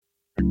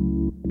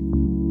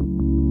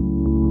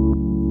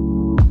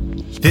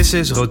This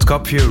is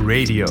Roodkapje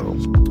Radio,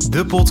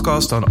 the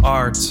podcast on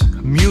art,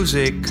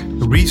 music,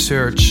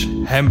 research,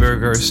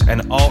 hamburgers,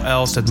 and all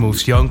else that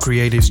moves young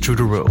creatives through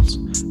the world.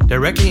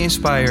 Directly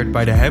inspired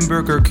by the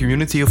Hamburger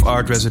Community of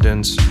Art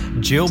residents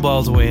Jill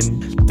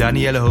Baldwin,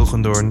 Danielle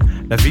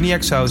Hogendoorn, Lavinia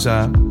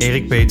Xauza,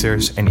 Erik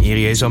Peters, and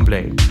Irie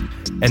Zamblé.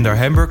 And our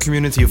Hamburg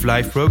Community of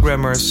Life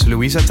programmers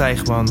Louisa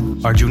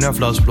Tijgman, Arjuna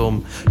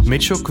Vlasblom,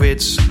 Mitchell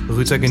Kwits,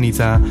 Ruta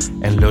Genita,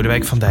 en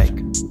Lodewijk van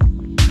Dijk.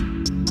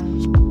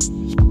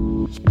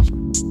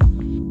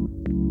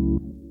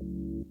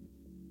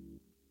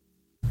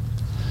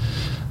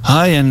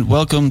 Hi and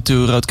welcome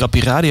to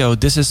Roodkapje Radio.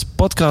 This is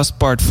podcast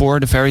part 4,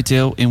 The Fairy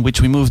Tale, in which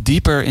we move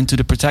deeper into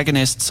the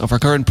protagonists of our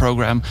current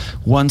program,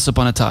 Once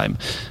Upon a Time.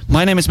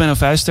 My name is Menno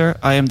Vuijster.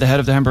 I am the head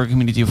of the Hamburg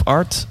Community of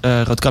Art,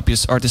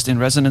 Roodkapje's Artist in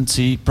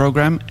Residency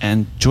program.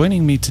 And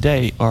joining me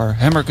today are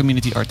Hamburg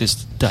Community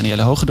artist Danielle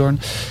Hogendoorn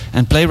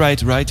and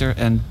playwright, writer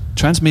and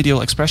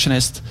transmedial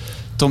expressionist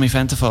Tommy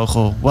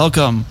Ventevogel.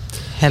 Welcome.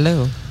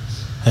 Hello.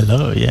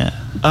 Hello, yeah.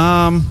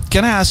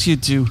 Can I ask you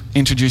to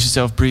introduce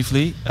yourself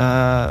briefly?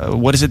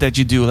 What is it that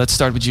you do? Let's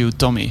start with you,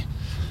 Tommy.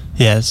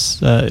 Yes,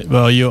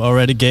 well, you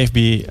already gave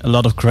me a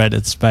lot of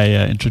credits by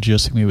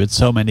introducing me with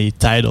so many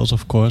titles,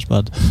 of course.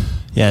 But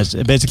yes,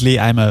 basically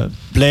I'm a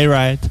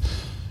playwright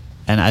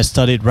and I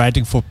studied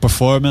writing for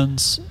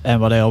performance. And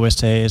what I always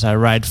say is I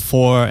write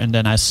for and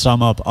then I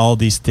sum up all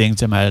these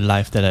things in my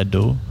life that I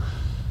do.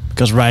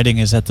 Because writing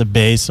is at the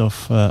base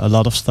of a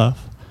lot of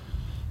stuff.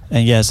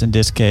 And yes, in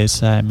this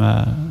case, I'm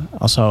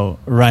also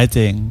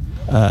writing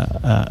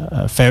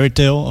a fairy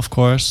tale, of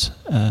course,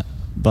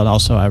 but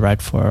also I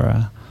write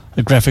for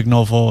a graphic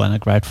novel and I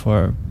write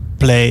for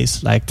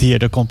plays like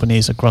theater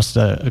companies across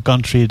the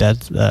country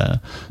that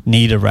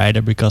need a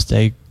writer because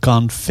they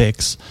can't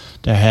fix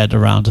their head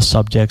around the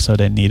subject, so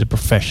they need a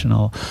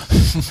professional.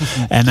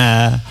 And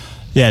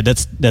yeah,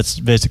 that's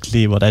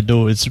basically what I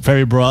do. It's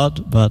very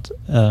broad, but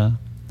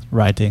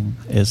writing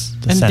is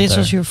the center. And this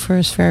was your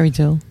first fairy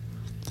tale?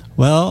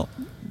 Well,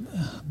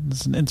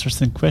 that's an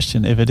interesting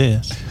question if it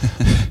is.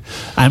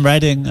 I'm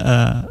writing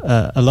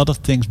a lot of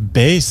things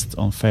based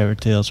on fairy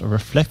tales or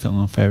reflecting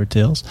on fairy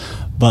tales,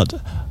 but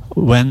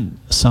when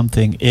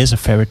something is a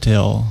fairy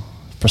tale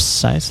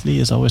precisely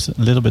is always a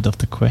little bit of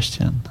the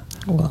question.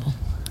 Well,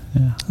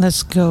 yeah.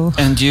 Let's go.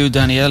 And you,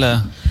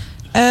 Danielle?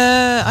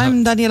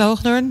 I'm Danielle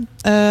Hogendoorn.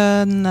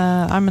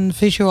 I'm a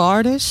visual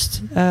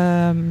artist.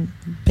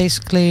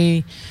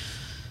 Basically,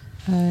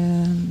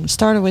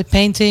 started with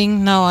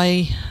painting. Now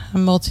I'm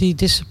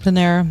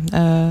multidisciplinaire,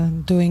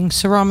 doing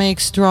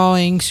ceramics,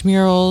 drawings,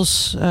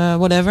 murals,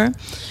 whatever.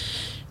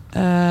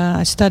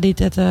 I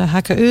studied at the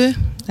HKU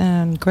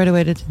and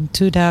graduated in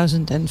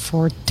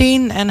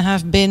 2014 and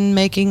have been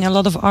making a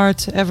lot of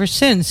art ever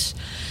since.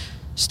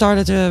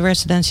 Started a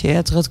residency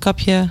at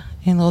Roodkapje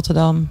in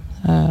Rotterdam,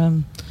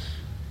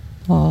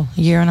 well, a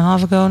year and a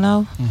half ago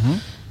now.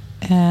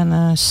 Mm-hmm.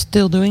 And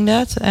still doing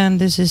that. And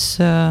this is,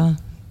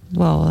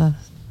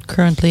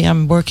 currently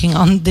I'm working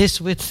on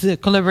this with the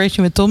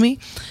collaboration with Tommy.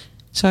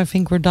 So I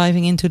think we're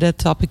diving into that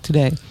topic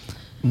today.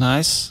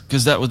 Nice,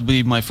 because that would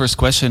be my first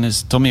question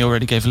is Tommy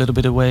already gave a little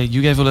bit away.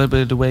 You gave a little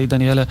bit away,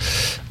 Danielle.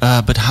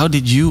 But how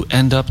did you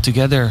end up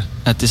together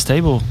at this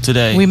table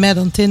today? We met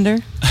on Tinder.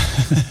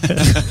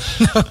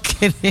 No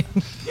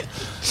kidding.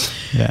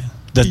 Yeah,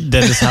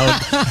 that is how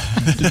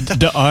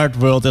the art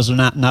world is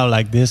now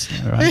like this,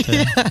 right?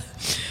 Yeah.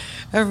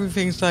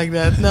 Everything's like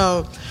that.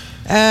 No.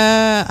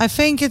 I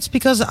think it's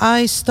because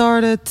I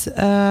started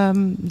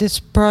this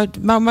project.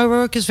 My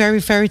work is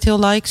very fairy tale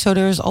like, so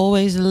there's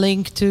always a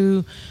link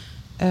to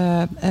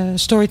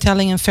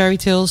storytelling and fairy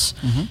tales.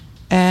 Mm-hmm.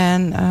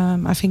 And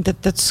I think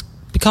that's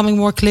becoming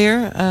more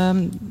clear.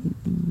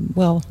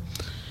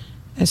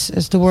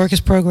 As the work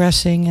is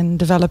progressing and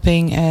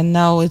developing, and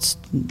now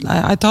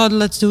I thought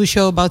let's do a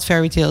show about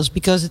fairy tales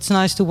because it's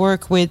nice to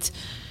work with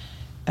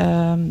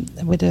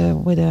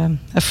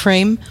a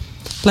frame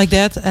like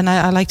that, and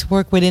I like to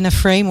work within a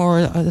frame or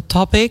a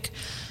topic.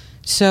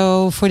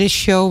 So for this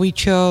show we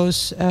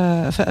chose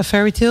a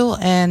fairy tale,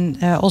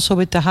 and also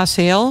with the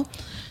HCL,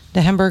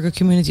 the Hamburger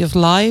Community of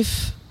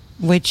Life,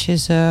 which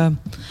is a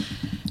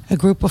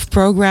group of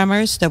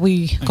programmers that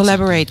we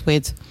collaborate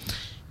with,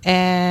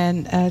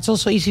 and it's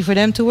also easy for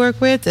them to work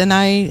with. And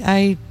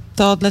I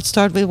thought let's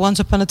start with Once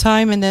Upon a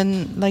Time, and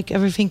then like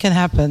everything can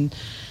happen.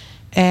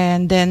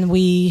 And then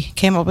we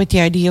came up with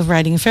the idea of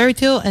writing a fairy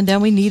tale, and then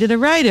we needed a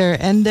writer,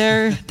 and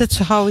that's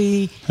how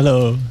we.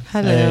 Hello.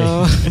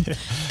 Hey.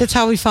 That's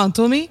how we found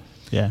Tommy.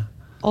 Yeah.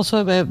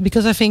 Also,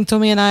 because I think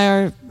Tommy and I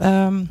are,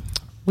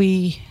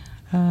 we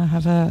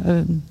have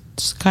a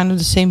kind of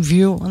the same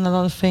view on a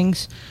lot of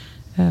things,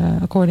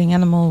 according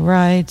animal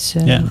rights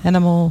and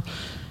animal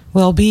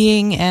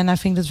well-being, and I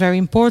think that's very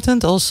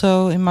important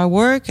also in my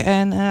work,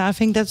 and I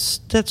think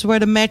that's where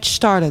the match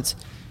started.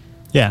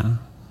 Yeah.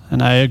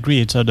 And I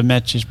agree. So the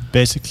match is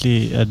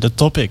basically, the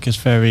topic is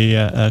very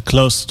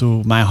close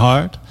to my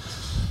heart.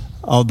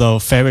 Although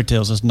fairy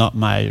tales is not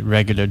my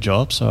regular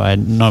job. So I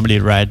normally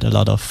write a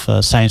lot of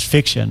science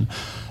fiction.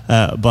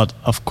 But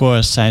of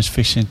course, science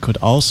fiction could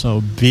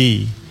also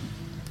be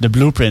the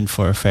blueprint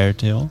for a fairy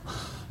tale.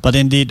 But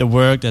indeed, the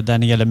work that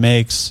Danielle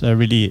makes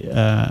really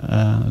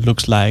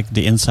looks like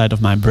the inside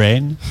of my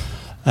brain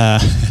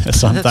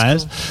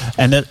sometimes. That's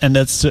cool. And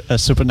that's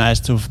super nice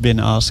to have been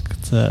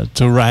asked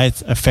to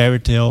write a fairy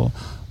tale.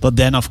 But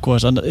then, of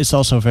course, it's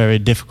also a very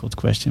difficult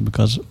question,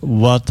 because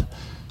what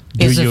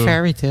is a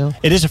fairy tale?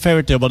 It is a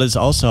fairy tale, but it's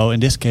also, in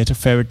this case, a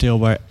fairy tale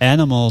where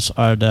animals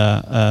are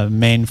the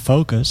main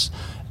focus.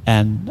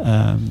 And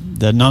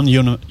the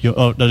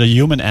the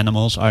human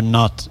animals are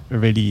not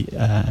really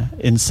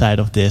inside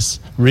of this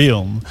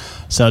realm.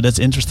 So that's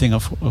interesting,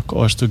 of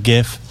course, to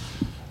give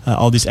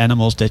all these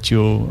animals that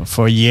you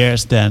for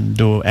years then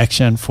do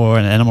action for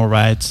and animal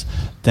rights,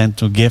 then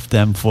to give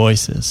them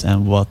voices.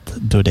 And what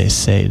do they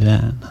say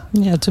then?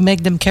 Yeah, to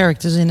make them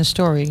characters in a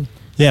story.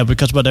 Yeah,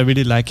 because what I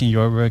really like in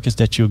your work is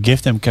that you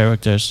give them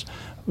characters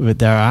with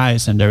their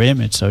eyes and their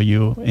image. So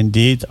you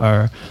indeed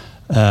are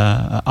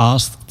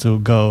asked to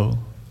go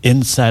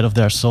inside of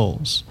their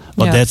souls,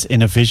 but that's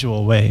in a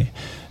visual way,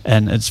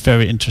 and it's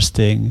very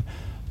interesting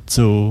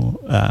to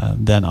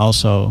then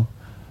also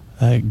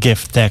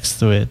give text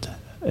to it.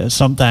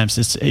 Sometimes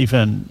it's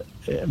even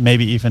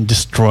maybe even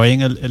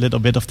destroying a little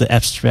bit of the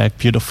abstract,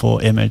 beautiful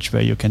image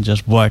where you can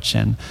just watch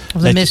and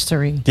the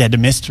mystery. The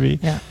mystery,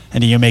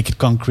 and then you make it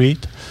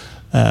concrete.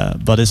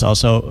 But it's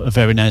also a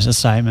very nice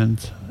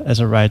assignment as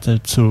a writer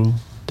to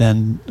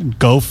then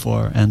go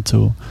for and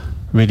to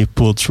really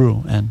pull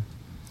through and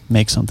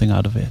make something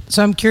out of it.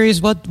 So I'm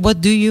curious,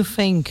 what do you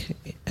think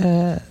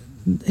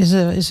is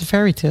a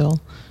fairy tale?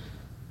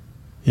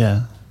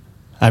 Yeah,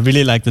 I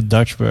really like the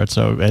Dutch word,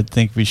 so I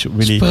think we should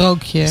really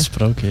sprookje.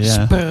 Sprookje,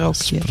 yeah.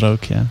 Sprookje.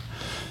 Sprookje.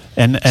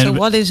 And so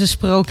what is a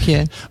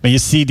sprookje? When you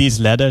see these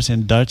letters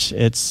in Dutch,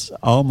 it's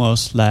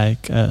almost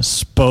like a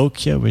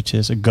spookje, which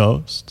is a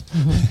ghost.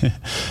 Mm-hmm.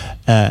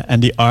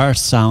 And the R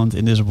sound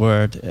in this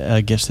word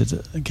gives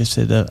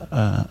it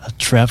a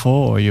travel,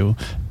 or you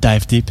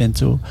dive deep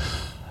into.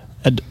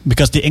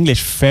 Because the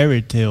English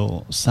fairy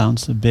tale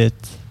sounds a bit,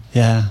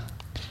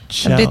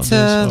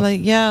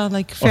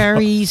 like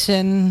fairies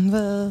and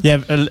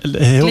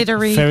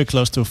glittery, very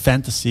close to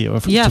fantasy or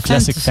to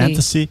classic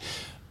fantasy.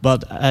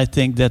 But I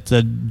think that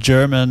the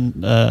German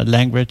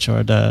language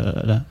or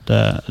the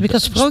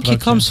because sprookje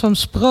comes from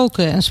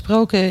sproken, and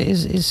sproken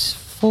is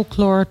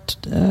folklore,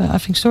 I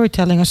think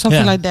storytelling or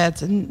something like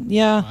that. And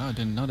wow, I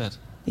didn't know that.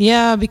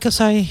 Yeah,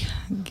 because I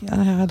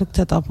looked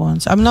that up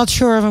once. I'm not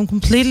sure if I'm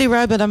completely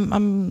right, but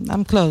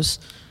I'm close.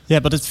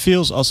 Yeah, but it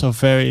feels also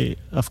very,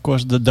 of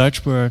course, the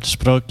Dutch word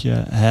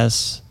sprookje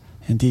has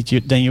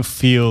indeed. Then you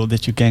feel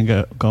that you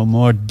can go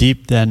more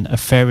deep than a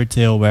fairy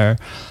tale where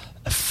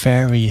a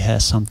fairy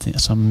has some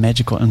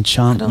magical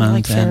enchantment. I don't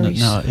like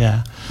fairies.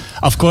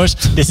 Of course,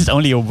 this is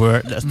only a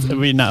word.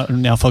 We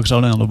now focus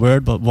only on the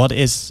word. But what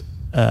is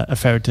a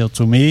fairy tale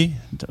to me?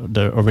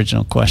 The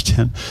original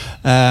question.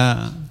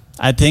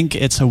 I think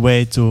it's a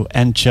way to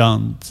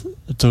enchant,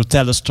 to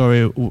tell a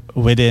story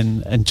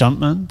within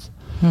enchantment,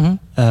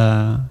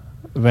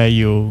 where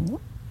you,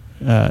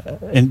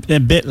 in a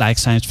bit like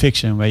science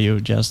fiction, where you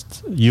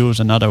just use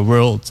another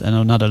world and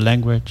another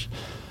language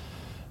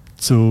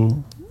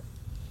to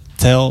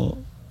tell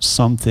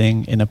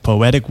something in a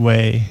poetic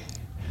way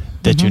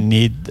that you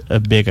need a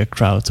bigger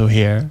crowd to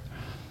hear.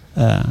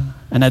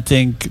 And I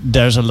think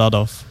there's a lot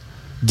of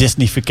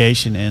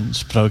Disneyfication in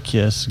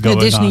sprookjes going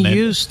on. Disney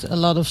used a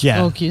lot of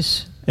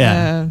sprookjes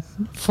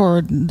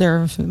for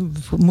their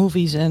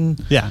movies, and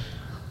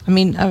I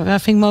mean, I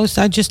think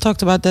I just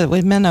talked about that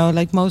with Menno.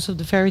 Like most of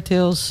the fairy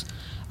tales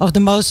of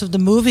most of the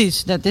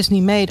movies that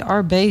Disney made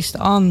are based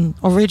on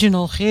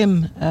original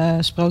Grimm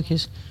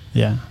sprookjes.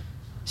 Yeah.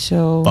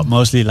 So, but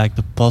mostly like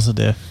the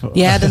positive.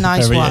 The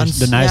nice ones.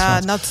 The nice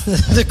ones. Not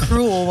the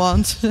cruel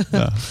ones.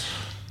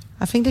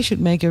 I think they should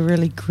make a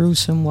really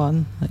gruesome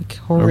one, like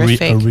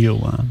horrific. A real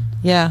one.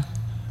 Yeah.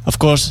 Of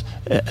course,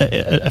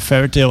 a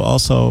fairy tale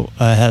also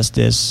has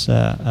this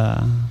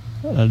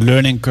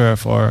learning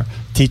curve, or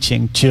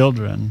teaching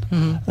children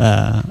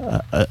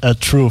a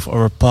truth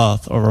or a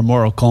path or a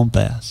moral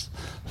compass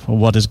for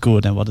what is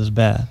good and what is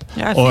bad.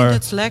 Yeah, I think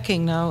that's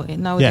lacking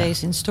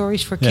nowadays in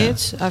stories for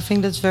kids. I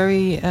think that's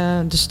very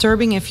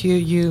disturbing. If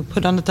you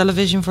put on the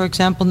television, for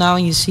example, now,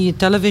 and you see a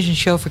television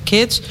show for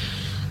kids.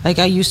 Like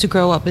I used to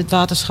grow up with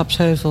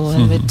Waterschapsheuvel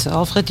and with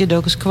Alfred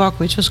Jodocus Kwak,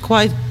 which was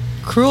quite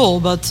cruel,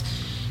 but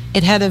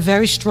it had a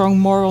very strong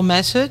moral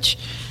message.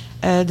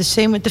 The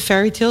same with the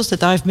fairy tales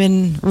that I've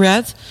been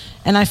read.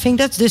 And I think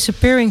that's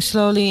disappearing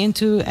slowly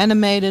into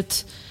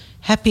animated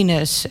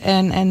happiness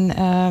and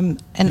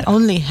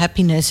only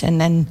happiness,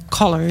 and then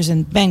colors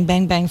and bang,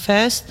 bang, bang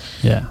fast.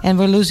 Yeah. And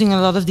we're losing a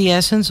lot of the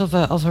essence of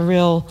a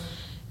real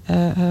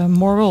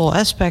moral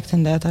aspect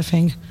in that, I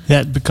think.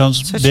 Yeah, it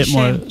becomes a bit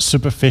more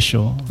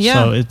superficial. Yeah.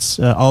 So it's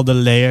all the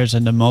layers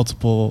and the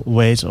multiple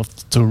ways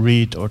to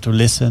read or to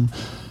listen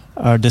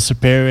are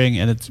disappearing,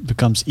 and it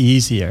becomes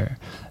easier.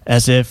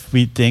 As if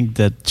we think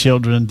that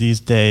children these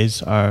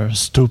days are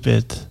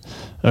stupid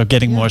or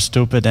getting more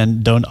stupid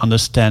and don't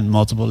understand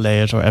multiple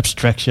layers or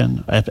abstract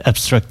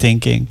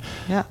thinking.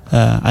 Yeah.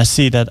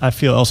 I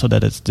feel also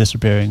that it's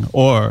disappearing,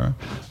 or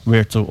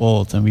we're too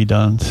old and we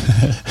don't.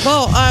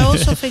 Well, I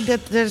also think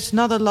that there's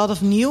not a lot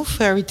of new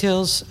fairy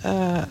tales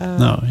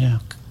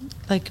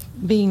like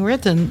being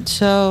written.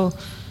 So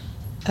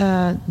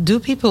do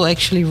people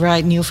actually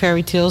write new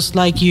fairy tales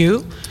like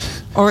you?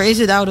 Or is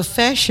it out of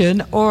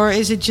fashion? Or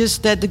is it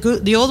just that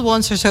the old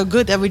ones are so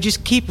good that we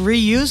just keep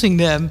reusing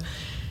them?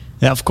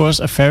 Yeah, of course,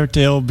 a fairy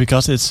tale,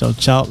 because it's so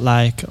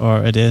childlike,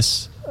 or it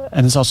is,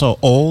 and it's also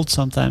old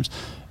sometimes,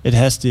 it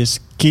has this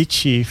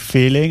kitschy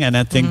feeling, and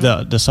I think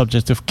the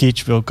subject of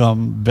kitsch will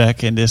come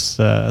back in this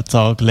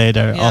talk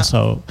later,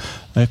 also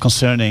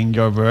concerning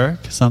your work,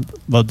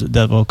 but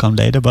that will come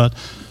later. But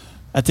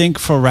I think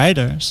for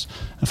writers,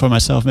 and for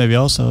myself maybe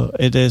also,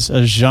 it is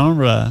a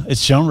genre,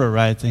 it's genre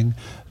writing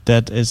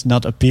that is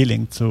not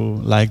appealing to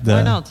Why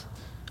not?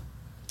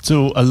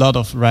 To a lot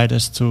of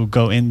writers to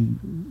go in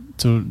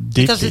too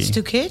deeply. Because it's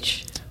too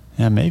kitsch?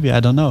 Yeah, maybe, I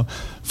don't know.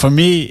 For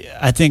me,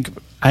 I think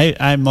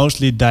I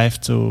mostly dive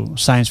to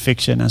science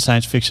fiction, and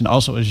science fiction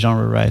also is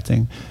genre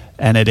writing,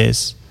 and it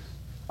is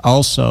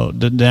also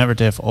the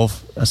narrative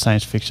of a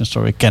science fiction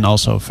story can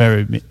also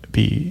very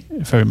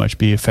much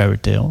be a fairy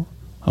tale,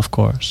 of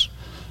course,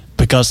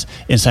 because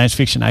in science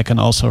fiction I can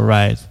also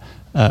write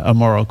a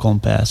moral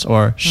compass,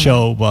 or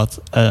show what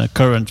a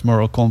current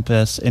moral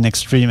compass in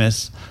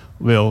extremis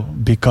will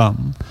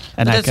become.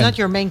 And but that's not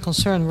your main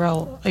concern.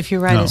 Well, if you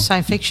write a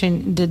science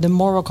fiction, the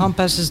moral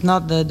compass is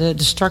not the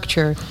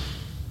structure.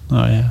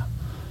 Oh yeah.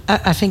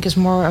 I think it's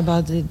more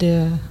about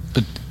the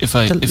But if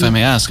I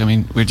may ask, I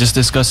mean, we're just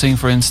discussing,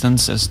 for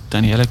instance, as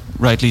Danielle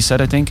rightly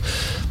said, I think,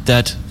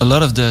 that a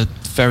lot of the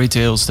fairy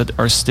tales that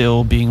are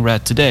still being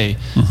read today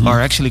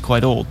are actually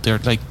quite old. They're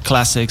like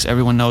classics.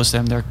 Everyone knows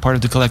them. They're part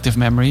of the collective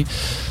memory.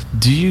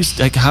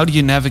 How do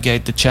you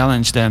navigate the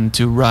challenge then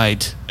to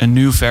write a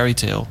new fairy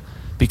tale?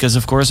 Because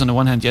of course, on the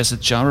one hand, yes,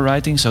 it's genre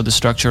writing, so the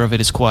structure of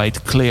it is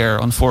quite clear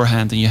on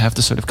forehand, and you have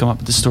to sort of come up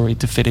with the story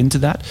to fit into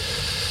that.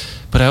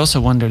 But I also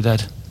wonder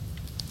that,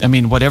 I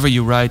mean, whatever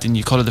you write and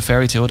you call it a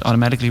fairy tale, it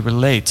automatically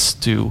relates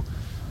to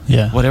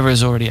whatever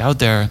is already out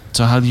there.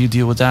 So how do you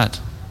deal with that?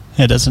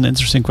 Yeah, that's an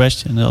interesting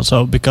question.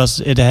 Also,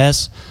 because it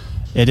is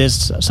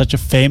such a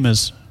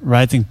famous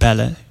writing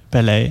palette.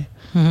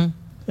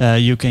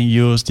 You can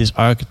use these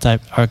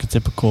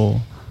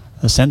archetypical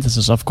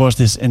sentences. Of course,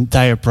 this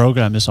entire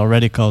program is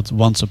already called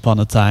Once Upon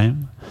a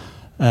Time,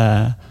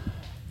 and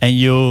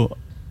you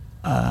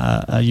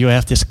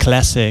have these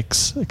classic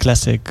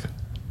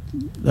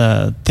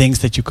things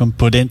that you can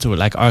put into it,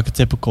 like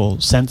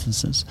archetypical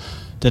sentences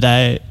that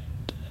I,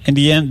 in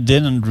the end,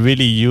 didn't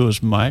really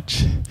use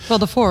much. Well,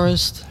 the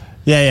forest.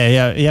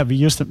 Yeah. We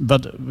used it,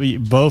 but we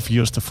both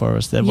used the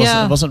forest. It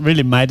wasn't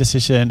really my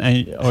decision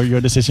or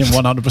your decision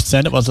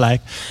 100%. It was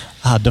like,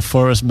 the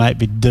forest might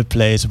be the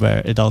place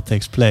where it all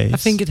takes place. I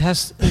think it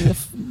has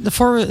the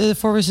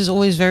forest is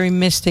always very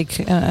mystic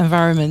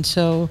environment.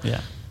 So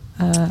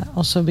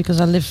also because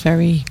I live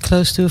very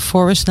close to a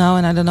forest now,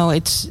 and I don't know.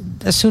 It's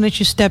as soon as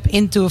you step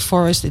into a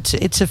forest,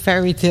 it's a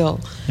fairy tale.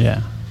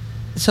 Yeah.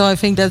 So I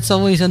think that's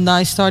always a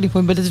nice starting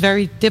point, but it's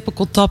very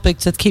typical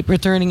topics that keep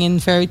returning in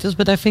fairy tales.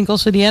 But I think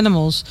also the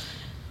animals,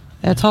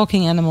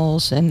 talking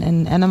animals and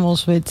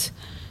animals with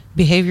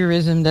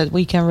behaviorism that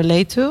we can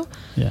relate to.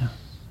 Yeah.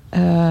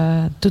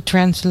 To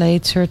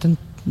translate certain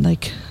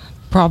like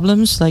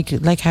problems, like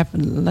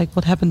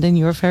what happened in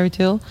your fairy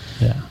tale.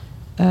 Yeah.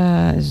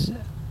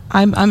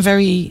 I'm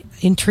very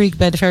intrigued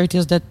by the fairy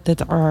tales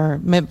that are,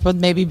 but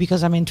maybe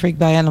because I'm intrigued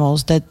by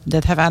animals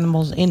that have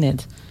animals in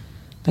it.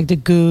 Like the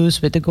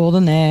goose with the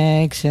golden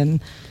eggs,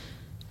 and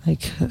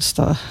like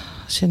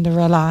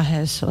Cinderella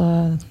has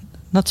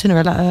not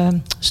Cinderella,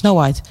 Snow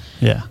White.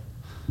 Yeah,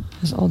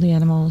 has all the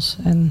animals,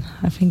 and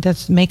I think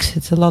that makes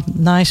it a lot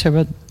nicer.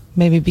 But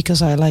maybe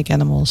because I like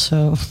animals,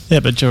 so yeah.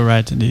 But you're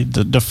right. Indeed,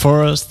 the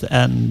forest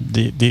and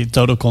the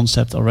total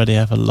concept already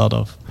have a lot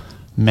of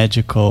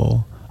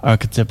magical,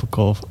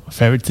 archetypical,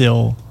 fairy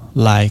tale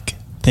like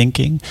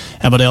thinking.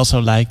 And what I also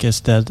like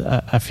is that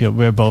I feel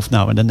we're both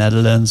now in the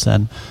Netherlands,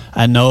 and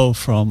I know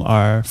from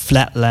our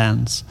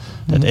flatlands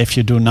that if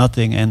you do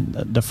nothing and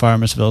the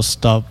farmers will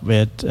stop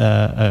with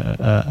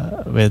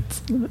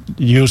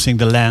using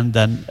the land,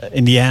 then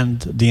in the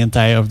end the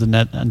entirety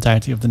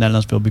of the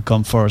Netherlands will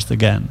become forest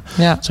again.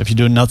 Yeah. So if you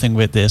do nothing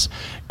with this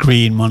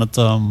green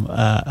monotone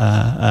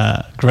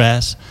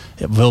grass,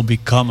 it will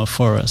become a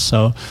forest.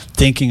 So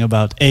thinking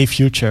about a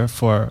future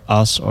for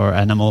us or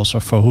animals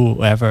or for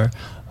whoever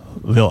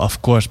will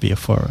of course be a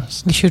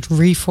forest. We should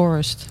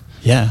reforest.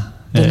 Yeah.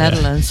 The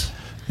Netherlands.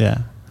 Yeah.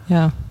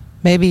 Yeah.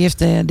 Maybe if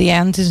the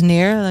end is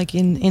near, like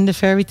in the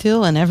fairy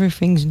tale, and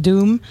everything's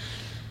doom,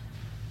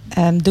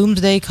 and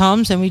doomsday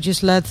comes, and we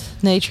just let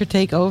nature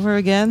take over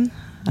again.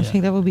 I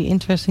think that would be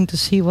interesting to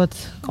see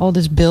what all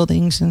these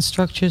buildings and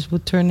structures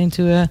would turn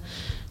into a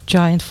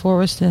giant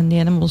forest, and the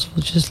animals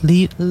will just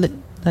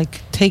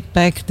take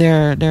back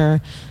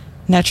their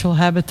natural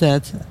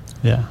habitat.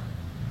 Yeah.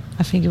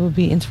 I think it would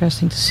be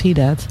interesting to see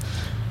that.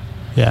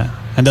 Yeah,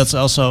 And that's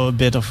also a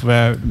bit of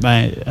where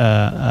my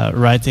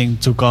writing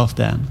took off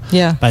then.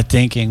 Yeah. By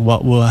thinking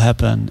what will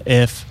happen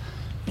if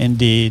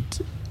indeed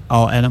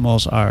all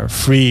animals are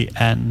free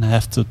and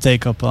have to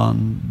take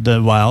upon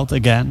the wild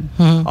again.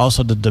 Mhm.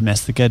 Also the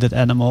domesticated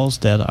animals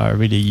that are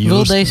really used.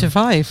 Will they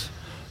survive?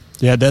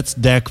 Yeah, that's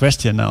their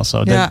question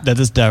also. Yeah. That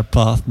is their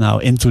path now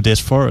into this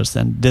forest.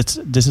 And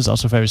this is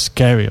also very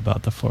scary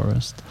about the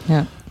forest.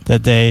 Yeah.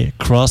 That they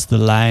cross the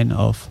line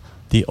of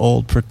the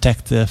old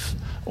protective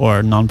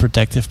or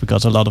non-protective,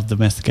 because a lot of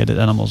domesticated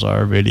animals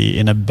are really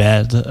in a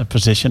bad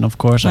position, of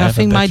course. I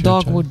think my bad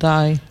dog future. would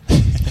die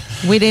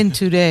within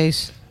 2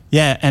 days.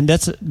 Yeah, and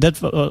that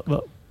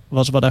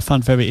was what I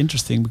found very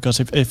interesting, because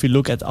if you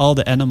look at all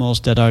the animals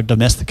that are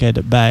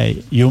domesticated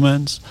by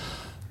humans,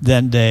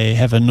 then they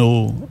have a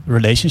new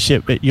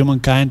relationship with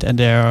humankind, and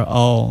they are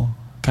all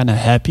kind of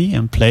happy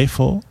and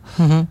playful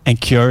Mhm. and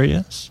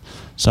curious.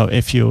 So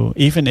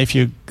even if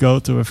you go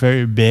to a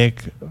very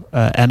big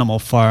animal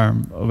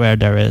farm where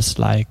there is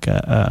like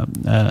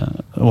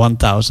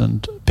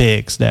 1,000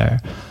 pigs there,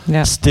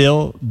 Yeah.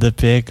 still the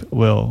pig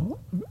will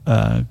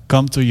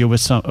come to you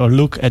with some, or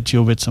look at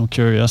you with some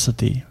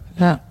curiosity,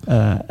 Yeah.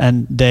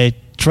 and they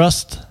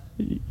trust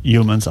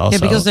humans also.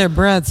 Yeah, because they're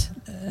bred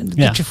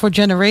Yeah. for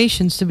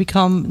generations to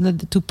become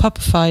to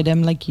puppify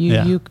them, like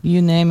Yeah.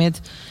 you name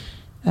it,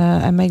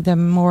 and make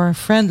them more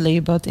friendly.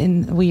 But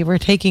we were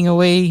taking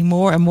away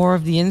more and more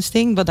of the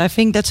instinct. But I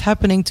think that's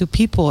happening to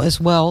people as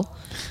well.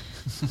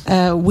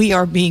 We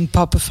are being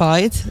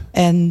puppified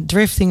and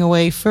drifting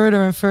away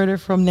further and further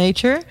from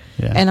nature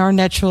Yeah. and our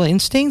natural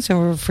instincts, and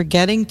we're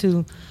forgetting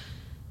to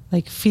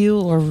like feel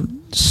or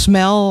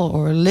smell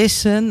or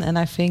listen. And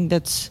I think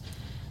that's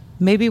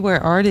maybe where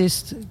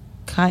artists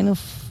kind of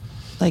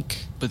like.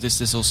 But is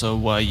this also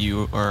why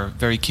you are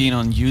very keen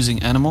on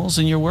using animals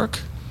in your work?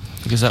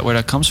 Is that where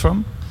that comes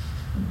from?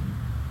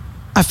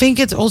 I think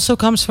it also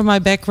comes from my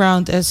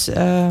background as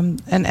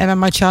and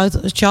my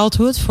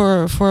childhood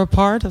for a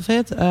part of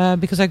it,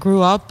 because I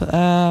grew up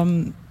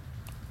and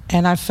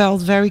I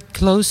felt very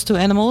close to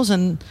animals,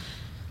 and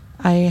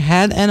I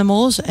had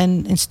animals,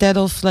 and instead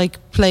of like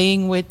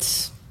playing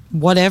with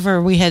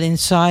whatever we had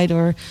inside,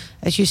 or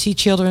as you see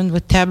children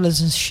with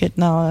tablets and shit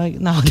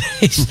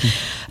nowadays,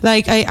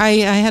 like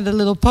I had a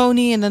little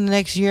pony, and then the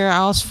next year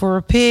I asked for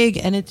a pig,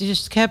 and it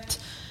just kept.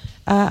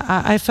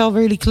 I felt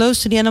really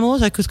close to the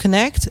animals. I could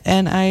connect,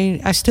 and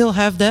I still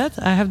have that.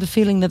 I have the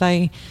feeling that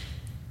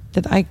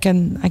I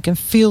can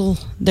feel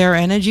their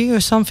energy or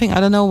something. I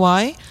don't know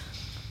why,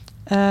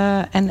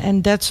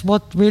 and that's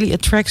what really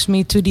attracts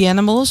me to the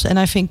animals. And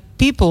I think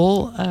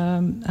people,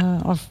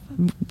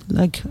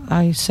 like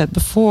I said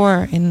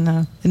before in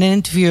an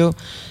interview,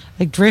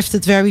 like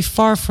drifted very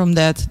far from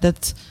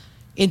that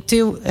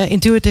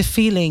intuitive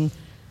feeling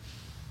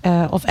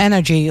of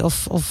energy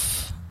of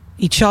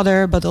each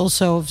other, but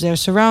also of their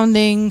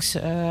surroundings.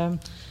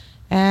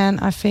 And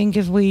I think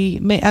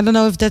I don't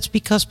know if that's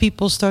because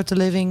people started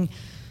living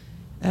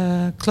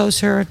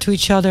closer to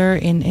each other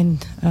in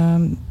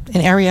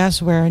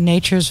areas where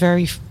nature is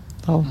very,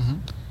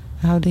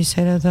 how do you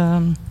say that?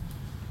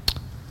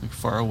 Like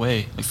far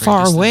away. Like very Far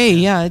distant, away,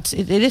 yeah.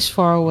 It is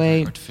far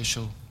away.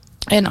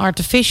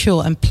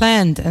 Artificial and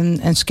planned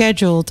and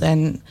scheduled,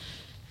 and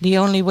the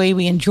only way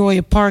we enjoy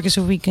a park is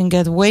if we can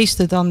get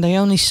wasted on the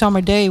only summer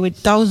day with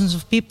thousands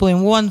of people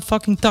in one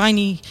fucking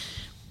tiny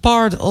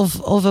part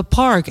of a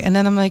park. And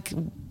then I'm like,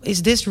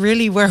 is this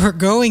really where we're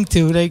going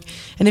to? Like,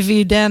 and if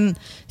you then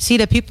see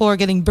that people are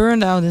getting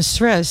burned out and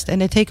stressed,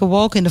 and they take a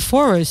walk in the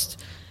forest,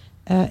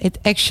 it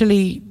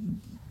actually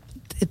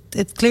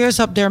it clears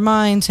up their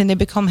minds, and they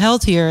become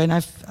healthier. And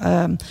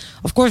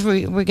of course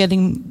we're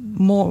getting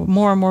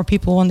more and more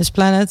people on this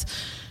planet.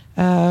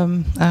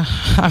 I'm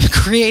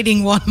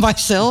creating one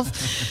myself,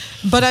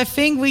 but I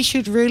think we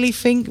should really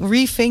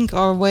rethink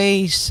our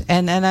ways,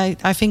 and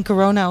I think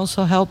Corona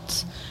also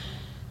helped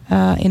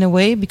in a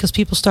way, because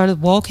people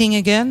started walking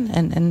again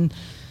and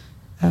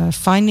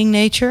finding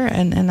nature,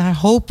 and I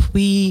hope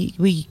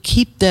we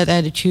keep that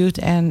attitude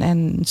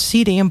and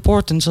see the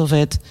importance of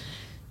it,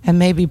 and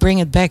maybe bring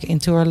it back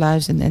into our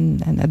lives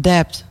and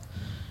adapt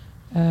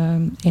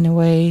in a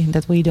way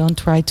that we don't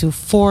try to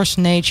force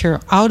nature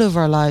out of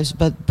our lives,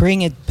 but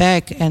bring it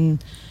back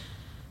and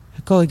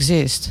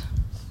coexist.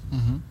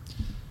 Mm-hmm.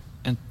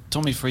 And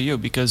Tommy, for you,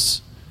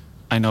 because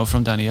I know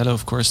from Daniela,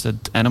 of course,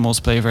 that animals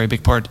play a very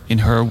big part in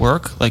her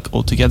work, like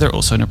altogether,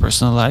 also in her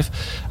personal life.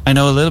 I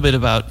know a little bit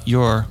about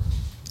your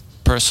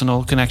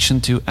personal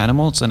connection to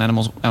animals and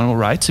animal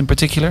rights in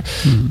particular,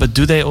 but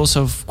do they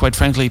also, quite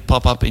frankly,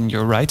 pop up in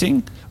your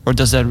writing, or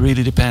does that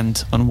really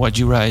depend on what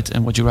you write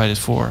and what you write it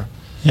for?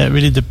 Yeah, it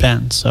really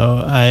depends.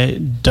 So I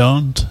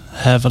don't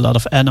have a lot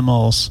of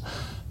animals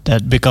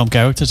that become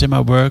characters in my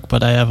work,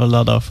 but I have a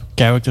lot of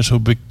characters who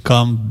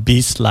become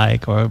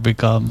beast-like or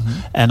become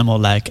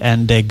animal-like,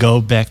 and they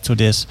go back to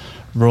this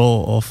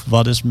role of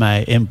what is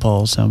my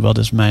impulse and what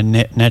is my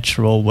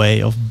natural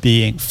way of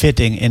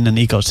fitting in an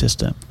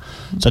ecosystem.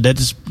 So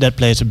that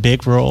plays a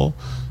big role.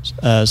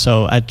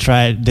 So I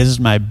try. This is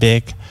my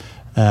big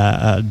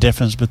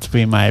difference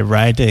between my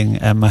writing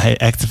and my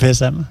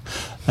activism.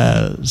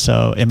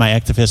 So in my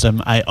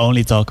activism, I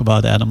only talk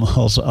about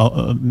animals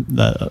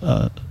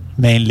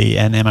mainly,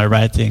 and in my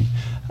writing,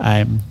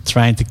 I'm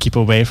trying to keep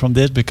away from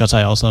this, because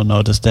I also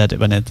noticed that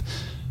when it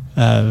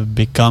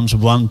becomes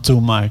one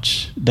too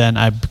much, then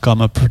I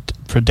become a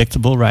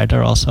predictable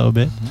writer also a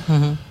bit.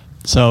 Mm-hmm.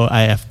 So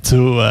I have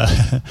two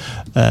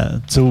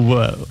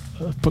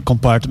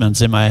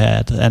compartments in my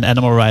head, and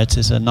animal rights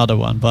is another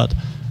one. But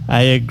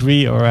I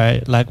agree, or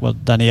I like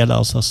what Daniela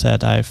also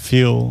said. I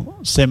feel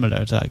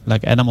similar.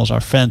 Like animals are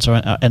friends,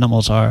 or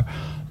animals are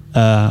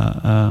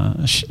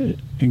a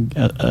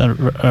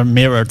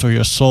mirror to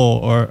your soul,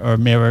 or a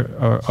mirror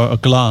or a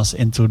glass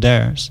into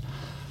theirs.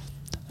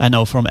 I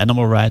know from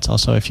animal rights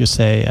also, if you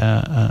say,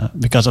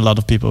 because a lot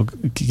of people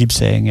keep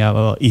saying, yeah,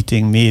 well,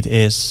 eating meat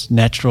is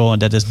natural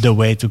and that is the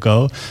way to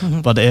go.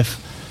 Mm-hmm. But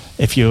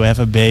if you have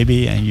a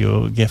baby and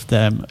you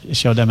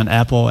show them an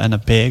apple and a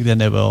pig, then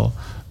they will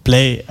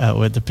play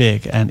with the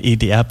pig and eat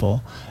the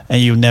apple,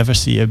 and you never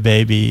see a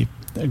baby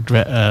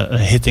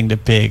hitting the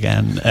pig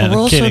and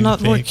killing the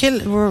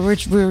pig.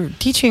 We're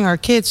teaching our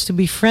kids to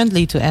be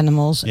friendly to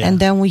animals, and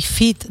then we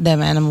feed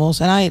them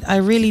animals, and I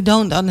really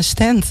don't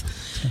understand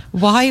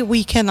why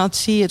we cannot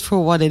see it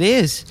for what it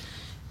is,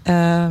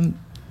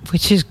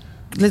 which is,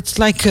 it's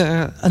like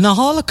an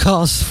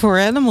Holocaust for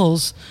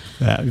animals.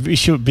 We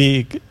should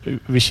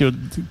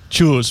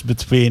choose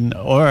between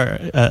or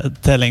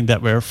telling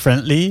that we're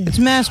friendly. It's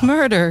mass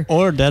murder.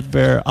 Or that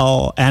we're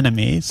all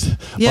enemies.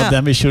 Yeah. But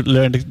then we should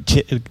learn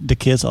the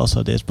kids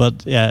also this.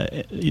 But yeah,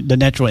 the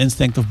natural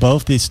instinct of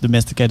both these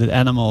domesticated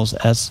animals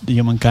as the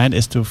humankind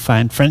is to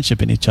find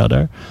friendship in each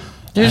other.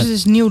 There's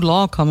this new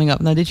law coming up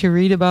now. Did you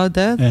read about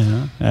that?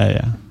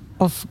 Yeah.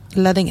 Of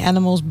letting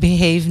animals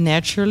behave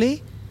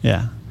naturally.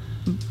 Yeah.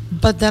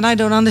 But then I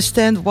don't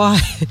understand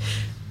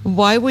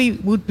why we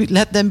would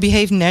let them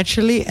behave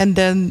naturally and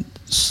then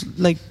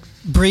like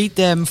breed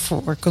them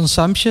for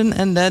consumption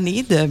and then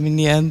eat them in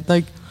the end.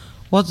 Like,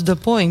 what's the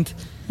point?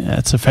 Yeah,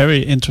 it's a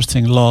very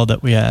interesting law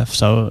that we have.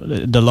 So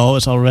the law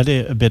is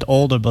already a bit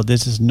older, but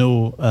this is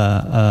new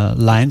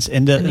lines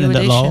in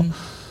the law.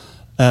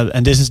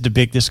 And this is the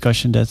big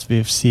discussion that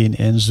we've seen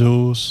in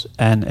zoos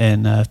and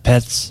in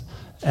pets.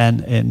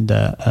 And in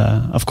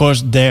of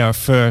course, they are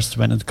first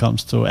when it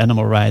comes to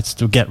animal rights,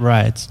 to get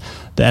rights.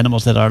 The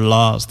animals that are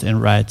lost in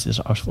rights is,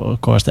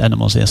 of course, the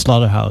animals in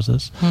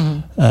slaughterhouses.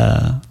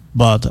 Mm-hmm.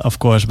 But of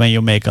course, when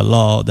you make a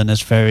law, then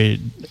it's very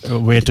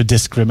weird to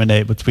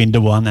discriminate between the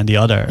one and the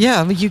other.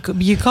 Yeah, but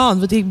you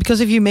can't. Because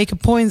if you make a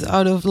point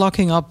out of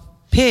locking up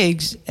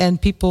pigs and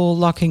people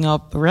locking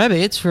up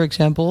rabbits, for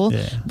example,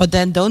 but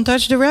then don't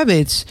touch the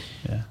rabbits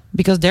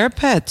because they're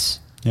pets.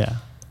 Yeah.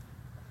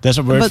 There's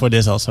a word for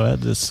this also.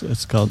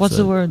 It's called what's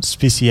the word?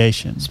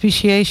 Speciation.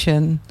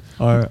 Speciation.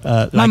 Or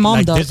my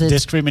mom does it.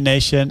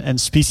 Discrimination and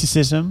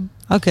speciesism.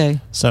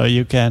 Okay. So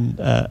you can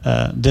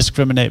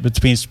discriminate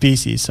between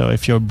species. So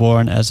if you're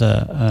born as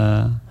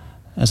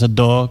a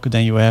dog,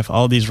 then you have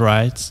all these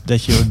rights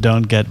that you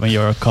don't get when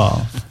you're a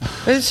calf.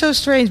 But it's so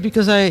strange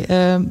because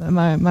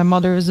my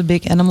mother is a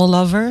big animal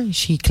lover.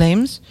 She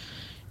claims.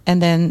 And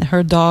then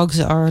her dogs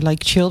are like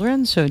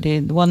children. So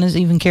one is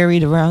even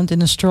carried around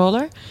in a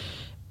stroller.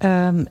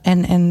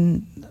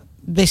 And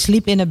they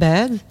sleep in a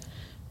bed,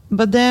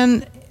 but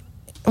then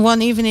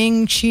one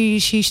evening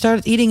she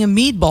started eating a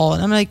meatball,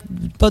 and I'm like,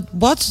 but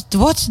what's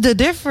the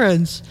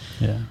difference?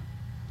 Yeah,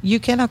 you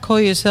cannot call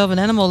yourself an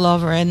animal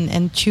lover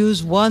and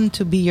choose one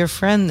to be your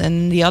friend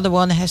and the other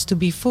one has to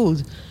be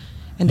food.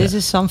 And this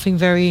is something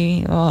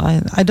very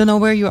I don't know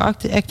where your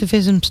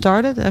activism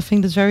started. I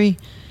think that's very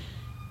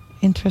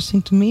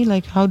interesting to me.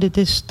 Like, how did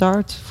this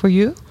start for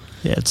you?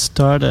 Yeah, it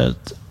started.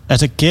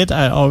 As a kid,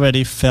 I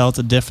already felt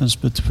a difference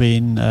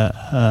between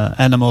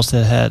animals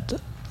that had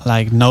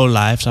like no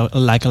life, so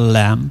like a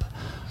lamb,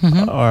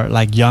 or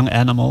like young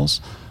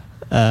animals,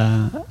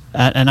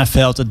 and I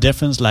felt a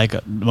difference.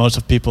 Like most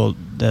of people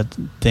that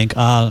think,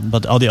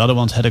 but all the other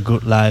ones had a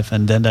good life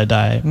and then they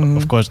die.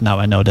 Of course, now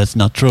I know that's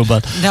not true,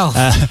 but no.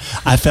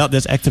 I felt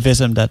this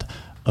activism that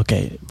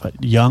but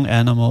young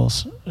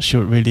animals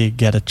should really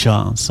get a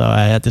chance. So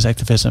I had this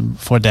activism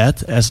for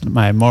that as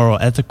my moral,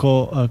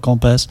 ethical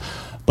compass.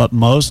 But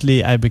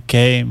mostly I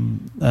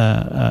became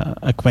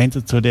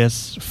acquainted to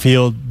this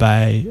field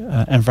by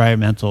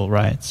environmental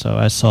rights. So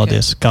I saw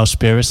this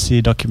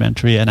Cowspiracy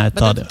documentary, and I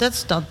thought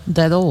that's not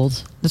that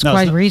old. That's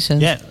quite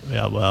recent. Yeah.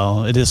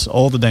 Well, it is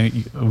older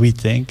than we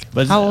think.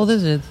 But how old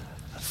is it?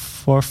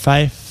 4,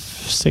 5,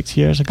 6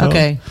 years ago.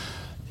 Okay.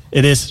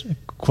 It is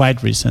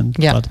quite recent.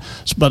 Yeah.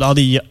 But all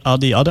the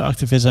other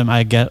activism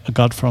I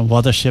got from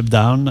Watership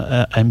Down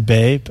and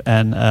Babe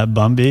and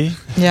Bambi.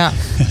 Yeah.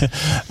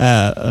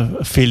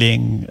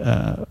 Feeling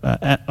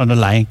on the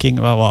Lion King.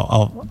 Well,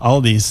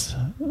 all these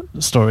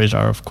stories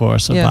are of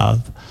course about.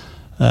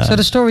 So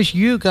the stories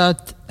you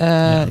got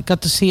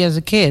to see as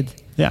a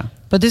kid. Yeah.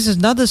 But this is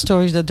not the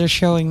stories that they're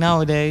showing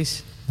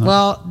nowadays. No.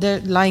 Well, the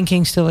Lion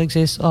King still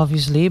exists,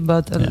 obviously,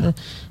 but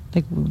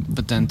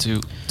but then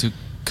to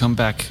come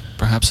back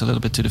perhaps a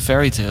little bit to the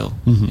fairy tale.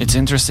 It's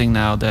interesting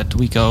now that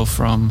we go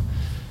from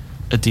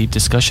a deep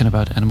discussion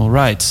about animal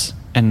rights,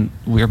 and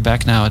we're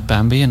back now at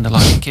Bambi and The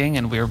Lion King,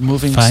 and we're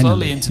moving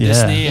slowly into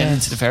Disney and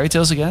into the fairy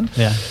tales again.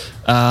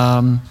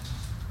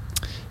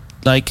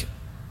 Like,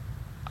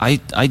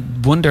 I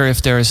wonder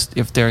if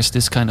there's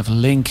this kind of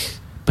link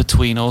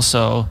between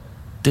also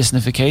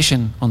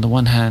Disneyfication on the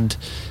one hand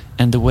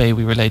and the way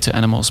we relate to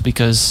animals,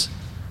 because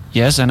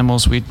yes,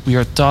 animals, we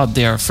are taught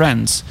they are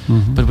friends,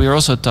 but we are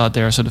also taught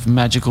they are sort of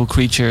magical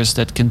creatures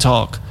that can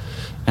talk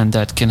and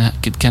that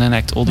can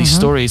enact all these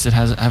stories that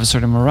have a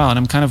certain morale. And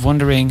I'm kind of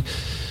wondering,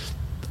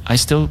 I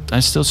still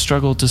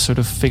struggle to sort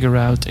of figure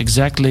out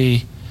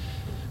exactly,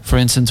 for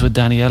instance with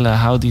Daniela,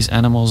 how these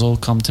animals all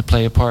come to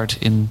play a part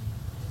in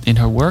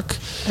her work.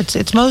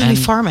 It's mostly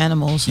farm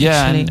animals. Yeah,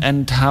 actually.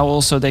 and how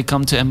also they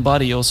come to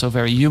embody also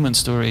very human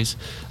stories.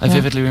 I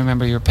vividly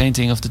remember your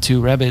painting of the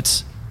 2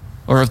 rabbits,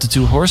 or of the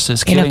 2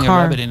 horses killing a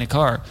rabbit in a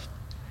car.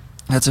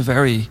 That's a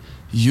very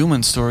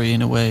human story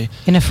in a way.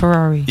 In a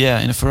Ferrari. Yeah,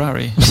 in a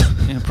Ferrari.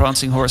 In a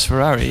prancing horse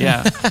Ferrari,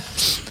 yeah.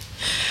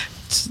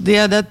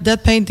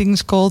 That painting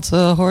is called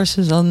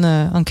Horses on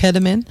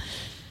Ketamine,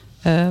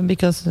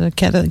 because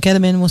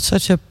ketamine was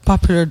such a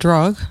popular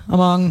drug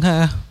among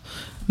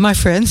my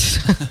friends.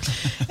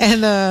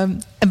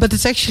 But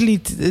it's actually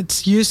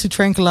it's used to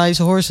tranquilize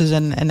horses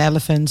and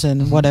elephants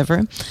and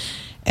whatever.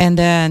 And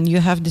then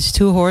you have these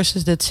 2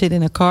 horses that sit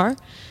in a car,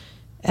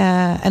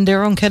 and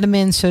they're on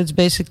ketamine. So it's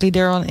basically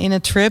they're in a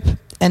trip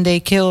and they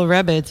kill a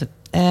rabbit,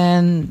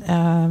 and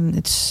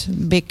it's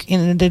big.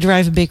 They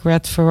drive a big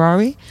red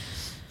Ferrari.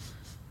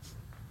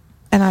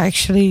 And I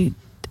actually,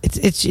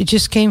 it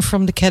just came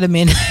from the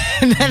ketamine,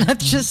 and then I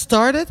just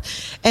started,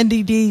 and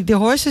the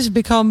horses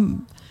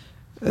become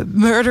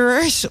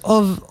murderers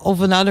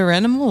of another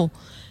animal,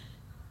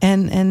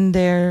 and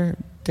they're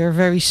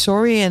very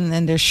sorry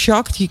and they're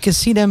shocked. You can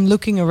see them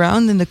looking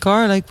around in the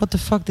car like, what the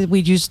fuck did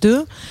we just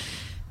do?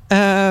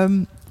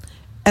 And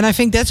I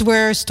think that's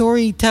where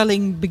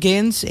storytelling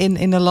begins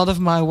in a lot of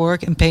my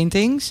work and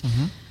paintings.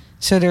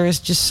 So there is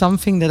just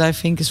something that I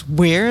think is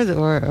weird,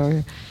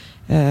 or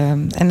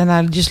and then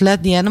I just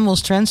let the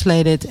animals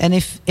translate it. And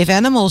if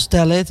animals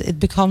tell it, it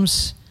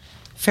becomes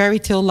fairy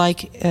tale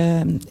like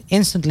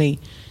instantly.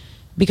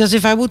 Because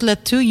if I would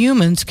let 2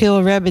 humans kill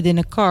a rabbit in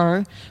a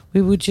car,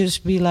 we would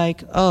just be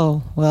like,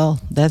 oh, well,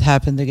 that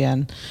happened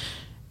again.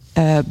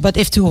 But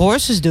if 2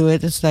 horses do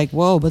it, it's like,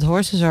 whoa, but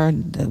horses are,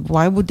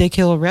 why would they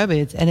kill a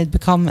rabbit? And it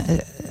become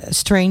a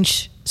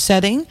strange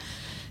setting.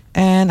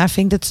 And I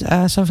think that's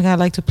something I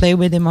like to play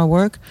with in my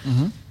work,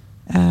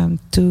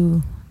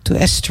 to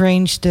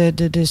estrange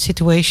the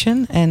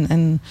situation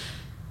and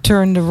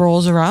turn the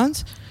roles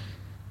around,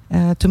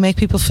 to make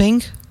people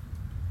think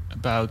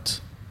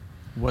about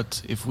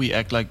what if we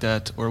act like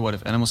that, or what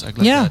if animals act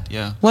like that?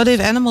 Yeah. What if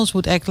animals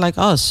would act like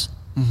us?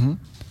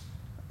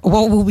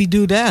 What would we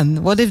do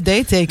then? What if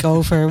they take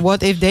over?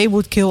 What if they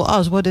would kill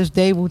us? What if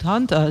they would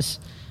hunt us?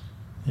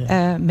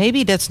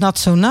 Maybe that's not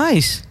so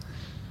nice.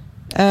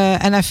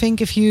 And I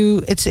think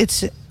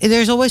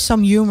there's always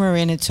some humor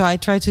in it. So I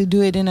try to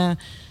do it in a.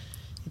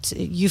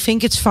 You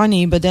think it's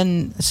funny, but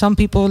then some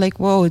people are like,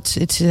 whoa,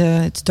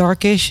 it's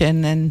darkish,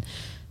 and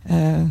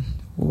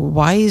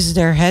why is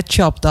their head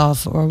chopped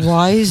off, or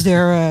why is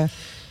there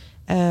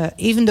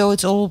even though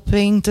it's all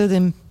painted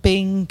in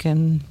pink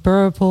and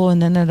purple,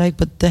 and then they're like,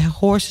 but the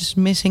horse is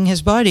missing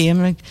his body.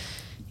 I'm like,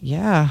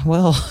 yeah,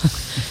 well,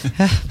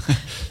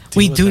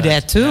 we do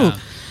that too.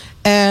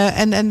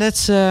 And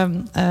that's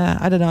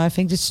I don't know, I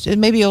think it's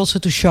maybe also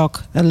to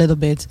shock a little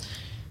bit,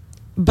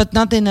 but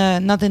not in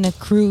a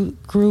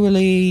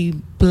cruelly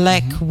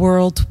black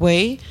world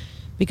way.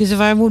 Because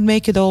if I would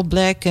make it all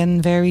black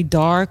and very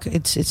dark,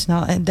 it's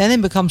not, and then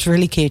it becomes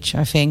really kitsch,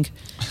 I think.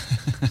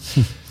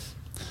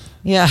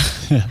 Yeah.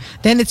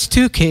 Then it's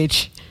too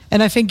kitsch.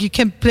 And I think you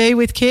can play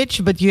with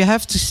kitsch, but you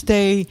have to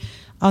stay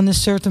on a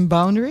certain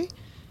boundary.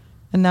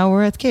 And now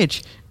we're at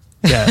kitsch.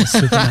 Yeah,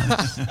 super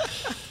nice.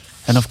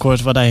 And of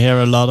course, what I hear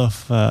a lot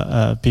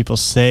of people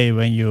say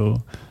when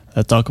you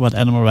talk about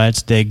animal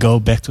rights, they go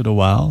back to the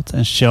wild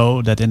and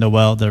show that in the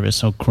wild there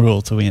is no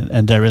cruelty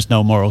and there is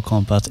no moral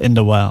compass in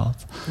the wild.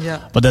 Yeah.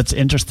 But that's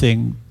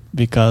interesting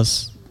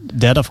because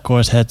that, of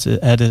course, has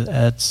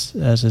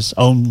its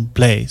own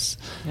place.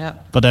 Yeah.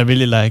 But I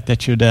really like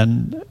that you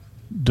then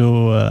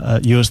do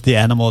use the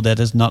animal that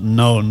is not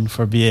known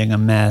for being a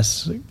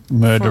mass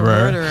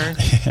murderer.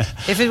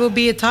 If it would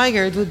be a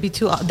tiger, it would be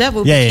too. That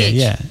would be kitsch.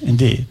 Yeah,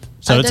 indeed.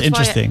 So it's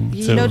interesting.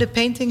 You know, the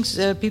paintings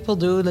people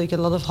do, like a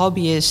lot of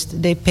hobbyists,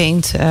 they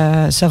paint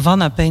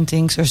savanna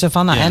paintings or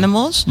savanna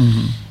animals,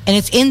 and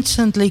it's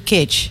instantly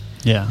kitsch.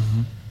 Yeah.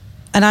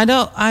 And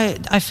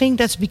I think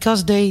that's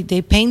because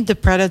they paint the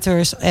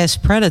predators as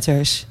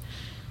predators,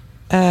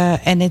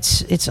 and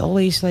it's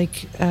always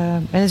like,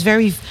 and it's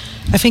very.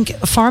 I think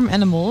farm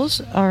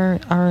animals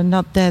are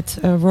not that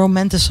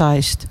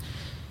romanticized.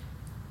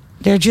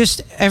 They're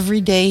just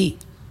everyday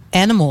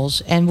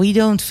animals, and we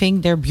don't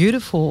think they're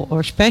beautiful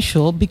or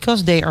special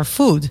because they are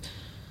food.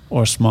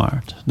 or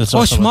smart. That's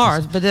or also what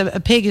smart, but a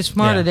pig is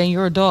smarter than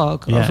your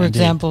dog, Yeah, for indeed.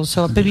 example.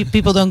 So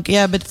people don't.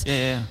 Yeah, but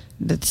Yeah.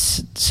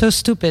 that's so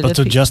stupid. But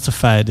that to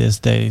justify this,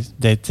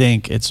 they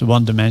think it's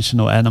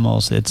one-dimensional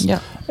animals. It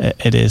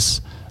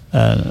is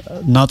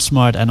not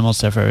smart animals.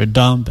 They're very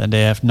dumb and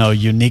they have no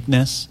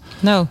uniqueness.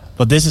 no.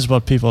 But this is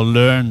what people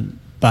learn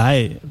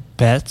by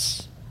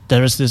pets.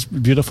 There is this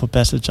beautiful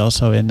passage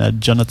also in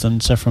Jonathan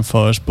Safran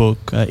Foer's book,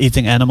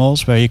 Eating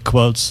Animals, where he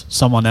quotes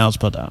someone else,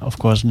 but of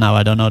course now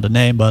I don't know the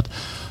name, but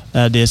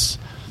this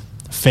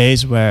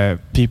phase where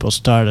people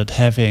started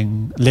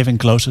living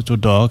closer to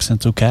dogs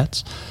and to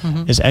cats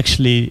is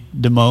actually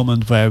the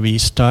moment where we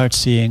start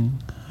seeing,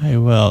 hey,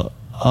 well,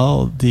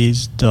 all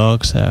these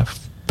dogs have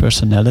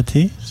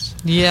personalities.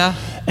 Yeah.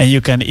 And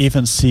you can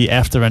even see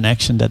after an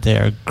action that they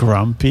are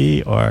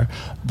grumpy or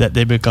that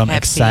they become Happy.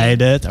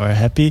 excited or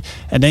happy.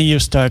 And then you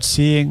start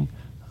seeing,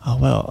 oh,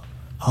 well,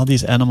 all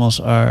these animals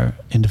are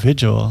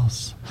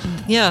individuals.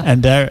 Yeah.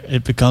 And there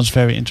it becomes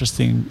very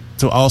interesting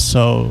to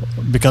also,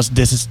 because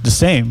this is the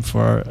same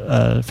for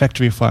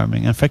factory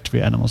farming and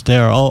factory animals. They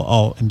are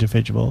all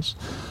individuals.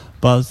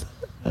 But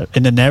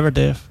in the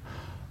narrative,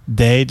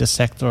 the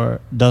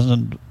sector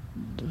doesn't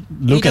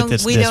look at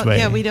this way.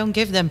 Yeah, we don't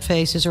give them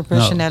faces or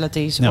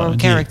personalities No, or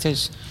indeed.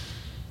 characters.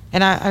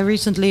 And I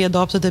recently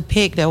adopted a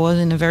pig that was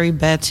in a very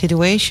bad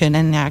situation,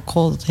 and I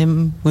called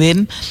him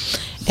Wim.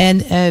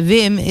 And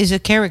Wim is a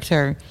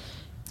character.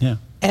 Yeah.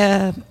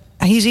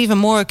 He's even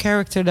more a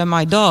character than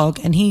my dog,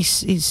 and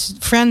he's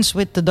friends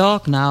with the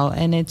dog now,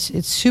 and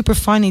it's super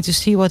funny to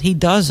see what he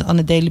does on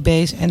a daily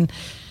basis, and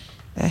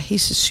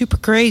he's super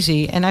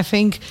crazy, and I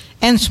think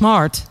and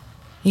smart.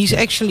 He's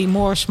actually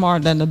more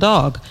smart than the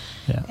dog.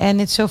 Yeah.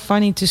 And it's so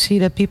funny to see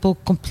that people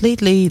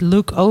completely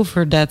look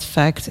over that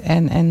fact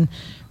and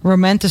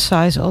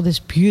romanticize all these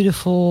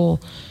beautiful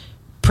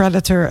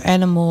predator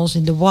animals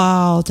in the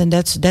wild, and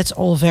that's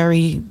all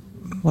very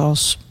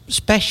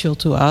special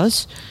to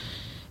us.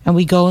 And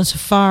we go on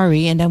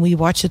safari, and then we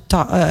watch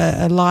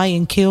a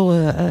lion kill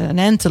an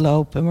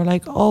antelope, and we're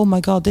like, oh my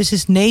God, this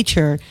is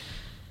nature.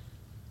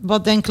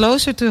 But then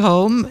closer to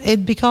home,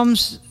 it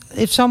becomes,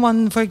 if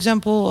someone, for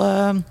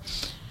example,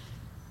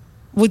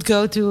 would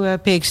go to a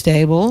pig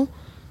stable,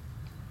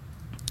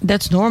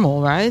 that's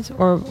normal, right?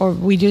 Or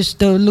we just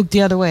don't look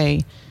the other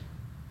way.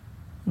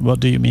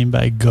 What do you mean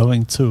by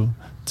going to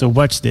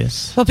watch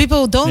this? Well,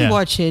 people don't Yeah.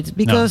 watch it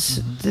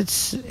because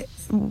it's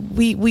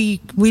we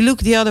look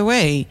the other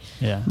way.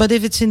 Yeah. But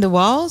if it's in the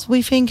wild,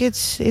 we think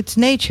it's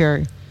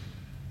nature.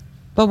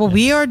 But what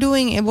we are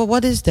doing,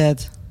 what is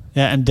that?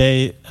 Yeah, and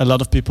a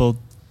lot of people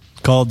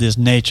call this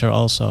nature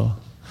also.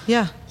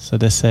 Yeah. So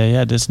they say,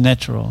 yeah, this is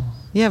natural.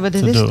 Yeah, but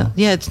it To is do. not.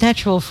 Yeah, it's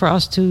natural for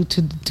us to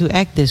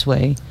act this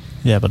way.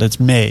 Yeah, but it's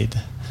made.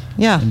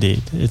 Yeah.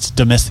 Indeed, it's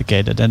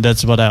domesticated, and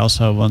that's what I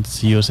also want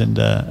to use in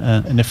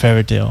the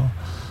fairy tale,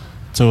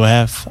 to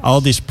have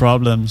all these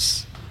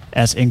problems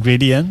as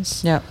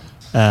ingredients, Yeah.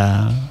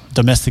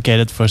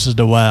 Domesticated versus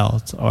the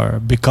wild, or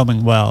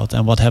becoming wild,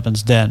 and what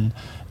happens then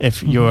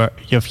if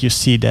you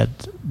see that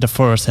the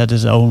forest had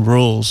its own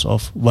rules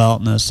of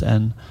wildness,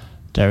 and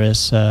there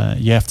is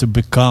you have to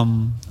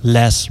become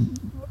less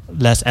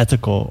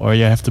ethical, or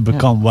you have to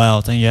become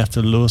wild, and you have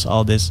to lose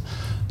all this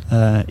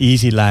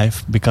easy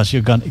life because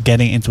you're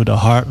getting into the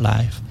hard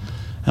life,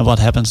 and what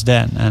happens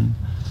then? And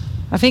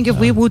I think if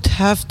we would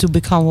have to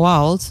become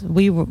wild,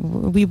 we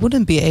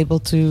wouldn't be able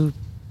to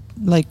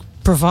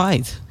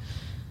provide.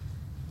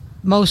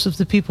 Most of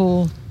the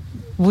people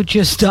would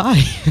just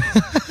die.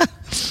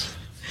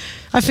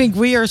 I think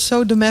we are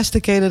so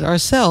domesticated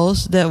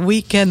ourselves that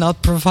we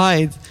cannot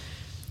provide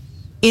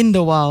in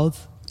the wild.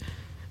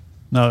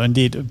 No,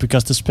 indeed,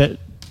 because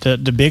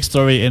the big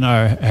story in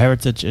our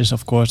heritage is,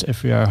 of course,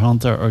 if we are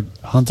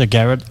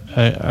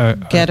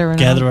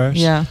gatherers.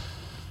 Yeah.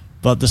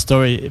 But the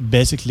story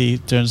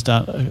basically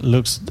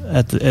looks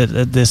at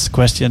this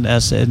question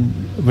as in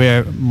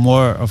we're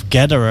more of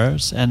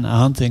gatherers, and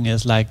hunting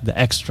is like the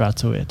extra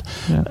to it.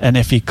 Yeah. And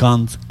if we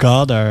can't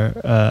gather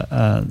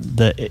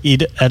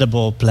the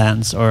edible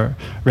plants or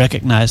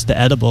recognize the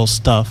edible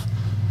stuff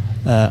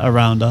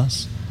around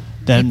us,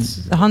 then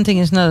hunting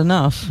is not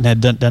enough.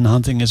 Then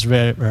hunting is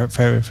very,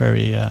 very,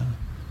 very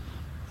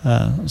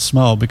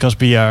small, because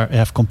we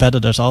have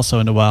competitors also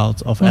in the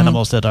wild of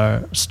animals that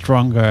are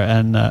stronger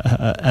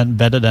and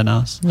better than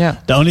us. Yeah.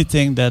 The only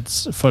thing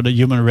that's for the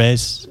human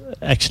race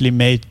actually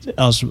made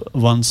us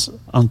once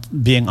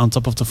being on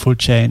top of the food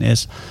chain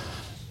is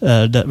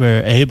that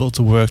we're able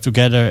to work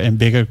together in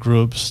bigger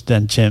groups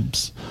than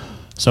chimps.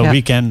 So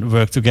we can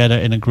work together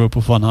in a group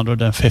of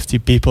 150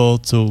 people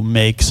to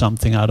make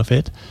something out of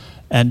it.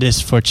 And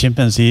this, for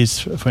chimpanzees,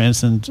 for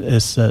instance,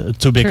 is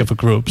too big of a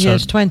group. Yeah,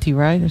 it's 20,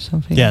 right, or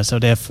something. Yeah, so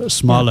they have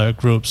smaller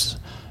groups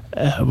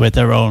with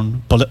their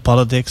own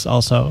politics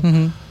also.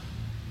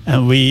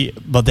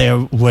 Mm-hmm. But they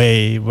are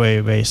way, way,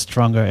 way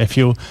stronger. If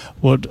you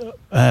would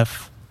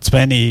have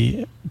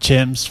 20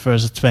 chimps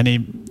versus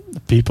 20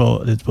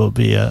 people, it will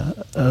be a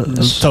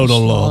total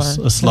loss,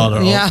 a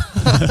slaughter. Yeah.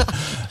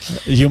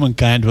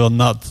 Humankind will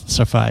not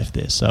survive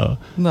this. So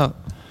no.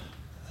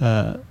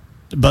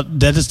 but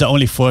that is the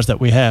only force that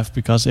we have,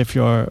 because if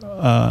you're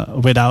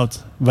without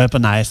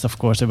weaponized, of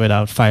course,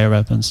 without fire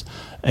weapons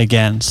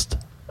against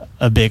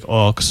a big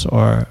ox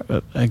or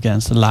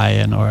against a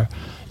lion or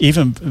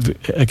even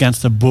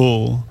against a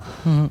bull,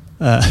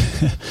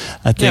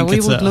 I think we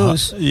would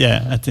lose.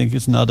 I think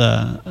it's not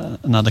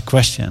a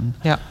question.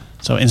 Yeah.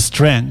 So in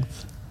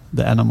strength,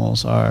 the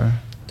animals are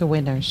the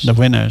winners. The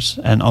winners,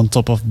 and on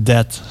top of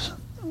that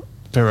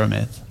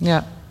pyramid.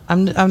 Yeah.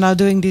 I'm now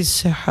doing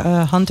this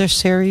hunter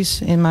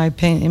series in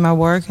my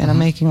work, and I'm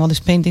making all these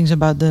paintings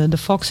about the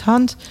fox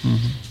hunt.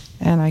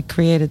 And I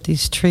created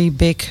these 3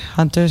 big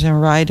hunters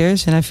and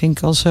riders, and I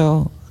think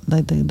also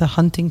like the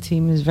hunting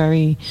team is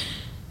very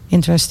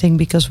interesting,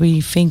 because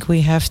we think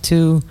we have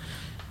to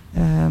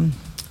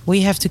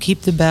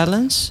keep the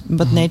balance,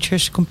 but nature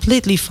is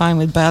completely fine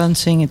with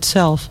balancing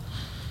itself.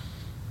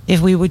 If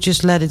we would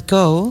just let it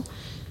go,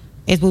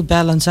 it would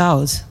balance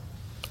out.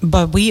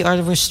 But we are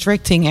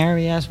restricting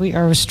areas, we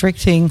are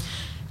restricting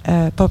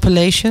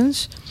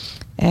populations,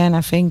 and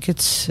I think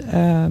it's.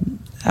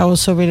 I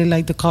also really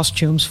like the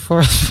costumes.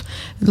 For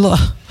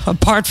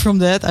apart from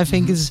that, I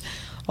think is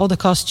all the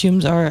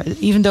costumes are.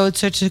 Even though it's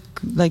such a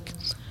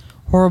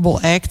horrible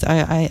act,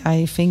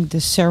 I think the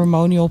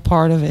ceremonial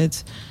part of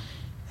it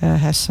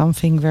has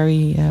something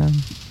very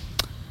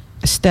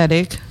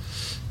aesthetic.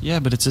 Yeah,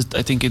 but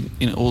I think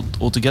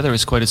altogether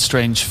it's quite a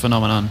strange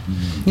phenomenon,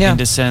 Yeah. in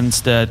the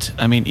sense that,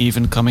 I mean,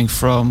 even coming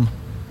from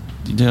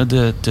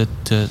the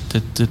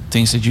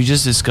things that you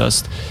just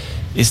discussed,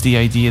 is the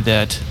idea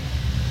that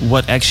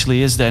what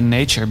actually is then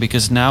nature,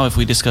 because now if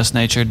we discuss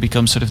nature, it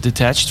becomes sort of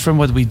detached from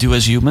what we do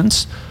as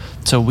humans.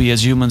 So we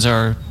as humans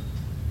are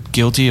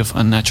guilty of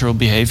unnatural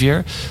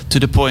behavior, to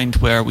the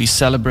point where we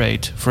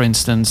celebrate, for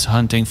instance,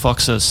 hunting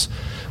foxes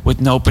with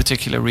no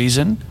particular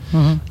reason.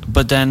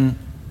 But then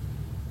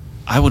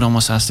I would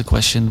almost ask the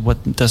question, what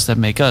does that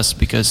make us?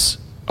 Because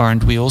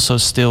aren't we also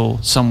still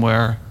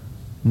somewhere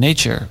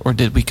nature, or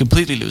did we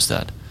completely lose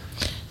that?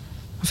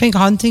 I think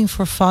hunting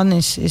for fun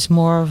is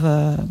more of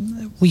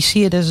we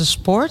see it as a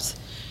sport,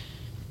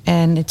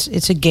 and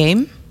it's a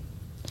game,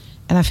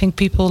 and I think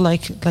people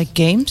like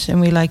games,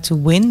 and we like to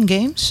win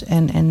games,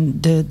 and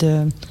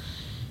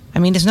I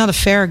mean, it's not a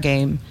fair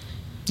game.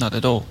 Not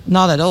at all.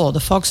 Not at all. The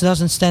fox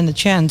doesn't stand a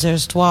chance.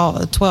 There's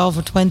 12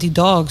 or 20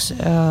 dogs,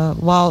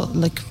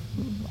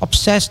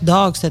 obsessed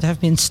dogs that have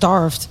been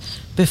starved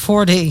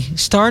before they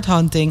start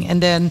hunting,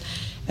 and then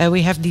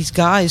we have these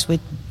guys with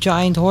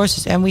giant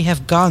horses, and we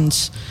have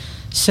guns.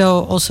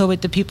 So also with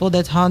the people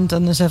that hunt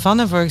on the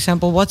savannah, for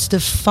example, what's the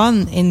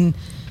fun in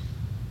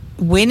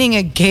winning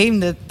a game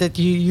that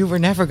you were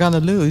never going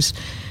to lose?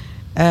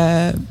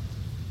 I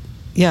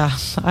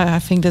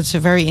think that's a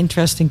very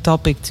interesting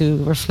topic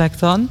to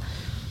reflect on.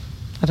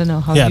 I don't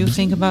know how you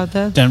think about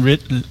that. Then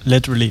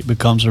literally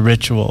becomes a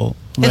ritual.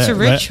 It's a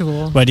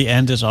ritual where the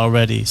end is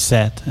already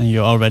set, and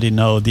you already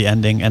know the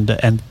ending and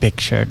the end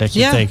picture that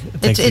you take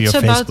to your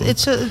Facebook.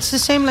 It's the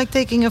same like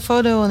taking a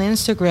photo on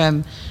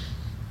Instagram,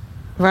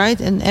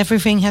 right? And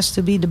everything has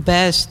to be the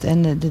best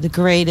and the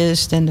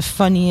greatest and the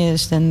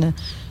funniest, and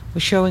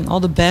we're showing all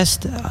the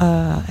best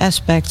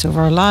aspects of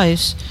our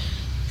lives.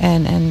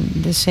 And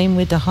the same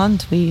with the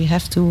hunt. We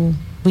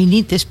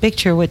need this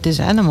picture with this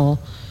animal.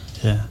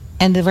 Yeah.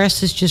 And the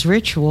rest is just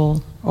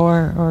ritual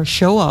or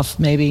show off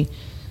maybe.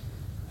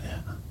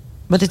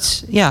 But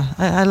it's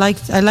I like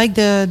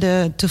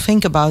the to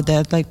think about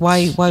that, like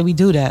why we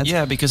do that.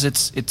 Yeah, because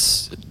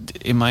it's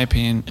in my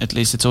opinion, at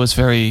least, it's always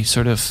very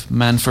sort of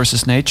man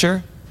versus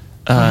nature,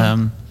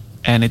 and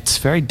it's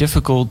very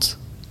difficult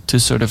to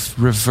sort of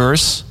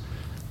reverse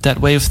that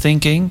way of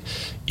thinking.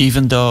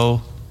 Even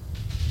though,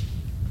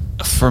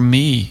 for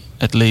me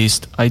at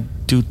least, I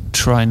do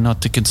try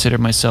not to consider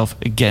myself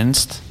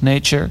against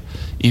nature,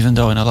 even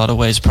though in a lot of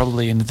ways,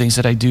 probably in the things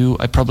that I do,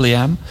 I probably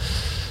am.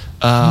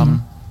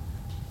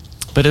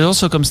 But it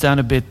also comes down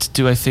a bit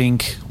to, I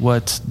think,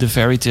 what the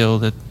fairy tale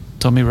that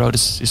Tommy wrote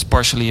is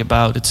partially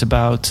about. It's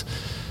about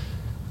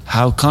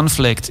how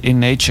conflict in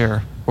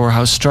nature, or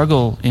how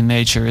struggle in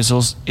nature is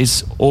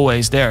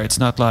always there. It's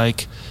not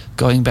like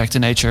going back to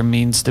nature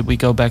means that we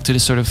go back to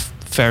this sort of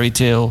fairy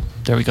tale.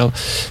 There we go.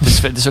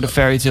 This sort of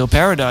fairy tale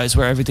paradise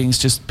where everything's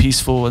just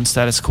peaceful and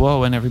status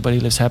quo and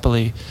everybody lives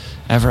happily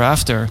ever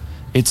after.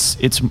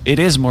 It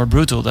is more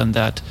brutal than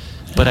that.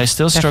 But I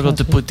still struggle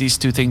to put these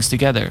two things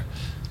together.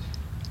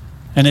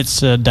 And it's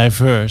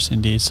diverse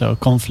indeed. So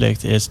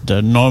conflict is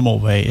the normal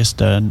way, is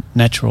the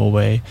natural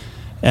way.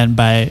 And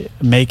by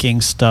making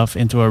stuff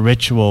into a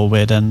ritual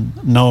with a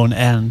known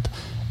end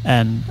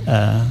and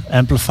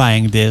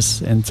amplifying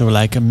this into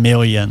like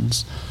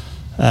millions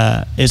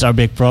is our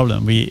big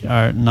problem. We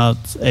are not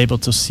able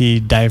to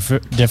see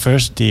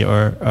diversity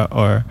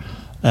or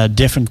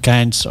different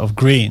kinds of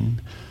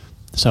green.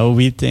 So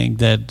we think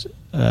that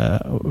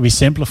we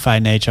simplify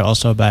nature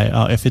also by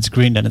if it's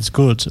green then it's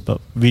good,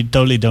 but we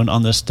totally don't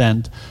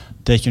understand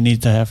that you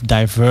need to have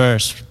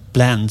diverse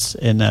plants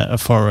in a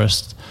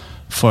forest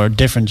for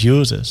different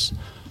uses.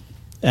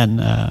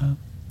 And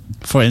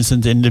for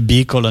instance, in the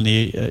bee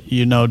colony,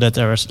 you know that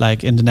there is,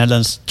 like in the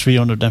Netherlands,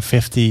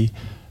 350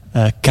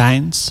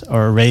 kinds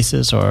or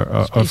races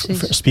or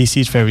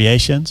species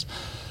variations.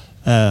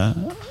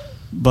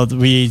 But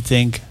we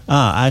think,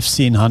 I've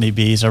seen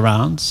honeybees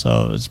around,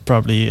 so it's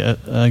probably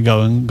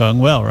going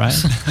well, right?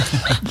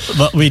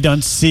 But we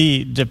don't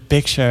see the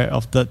picture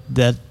of the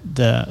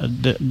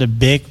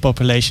big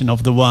population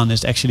of the one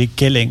is actually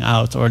killing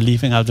out or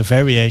leaving out the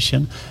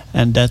variation,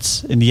 and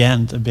that's in the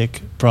end a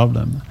big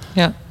problem.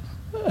 Yeah.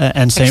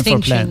 And same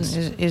Extinction for plants.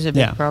 is a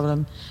big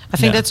problem. I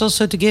think that's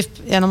also to give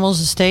animals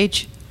a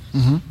stage.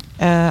 Mm-hmm.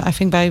 I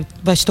think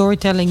by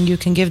storytelling you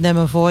can give them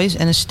a voice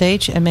and a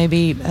stage and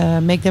maybe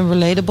make them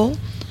relatable.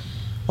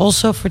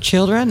 Also for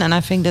children, and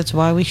I think that's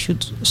why we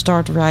should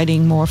start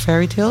writing more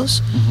fairy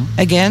tales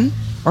again,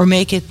 or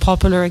make it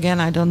popular again.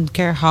 I don't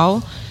care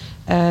how.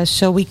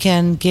 So we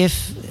can give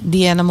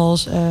the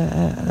animals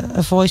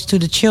a voice to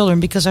the children,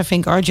 because I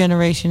think our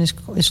generation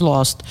is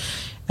lost.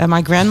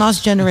 My grandma's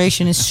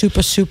generation is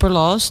super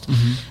lost.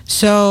 Mm-hmm.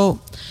 So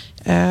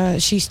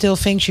she still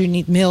thinks you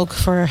need milk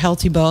for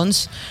healthy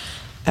bones.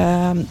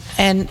 And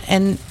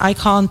I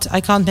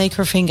can't make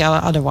her think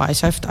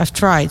otherwise. I've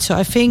tried. So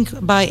I think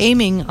by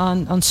aiming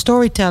on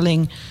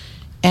storytelling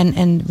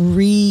and how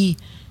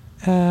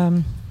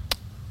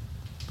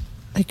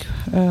do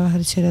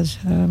you say that?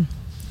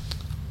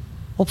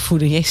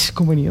 Opvoeden. Jezus,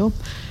 kom er niet op.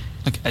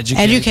 Like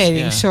educating.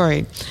 Yeah.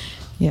 Sorry.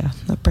 Yeah,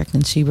 a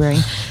pregnancy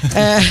brain.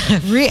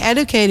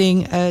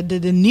 Re-educating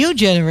the new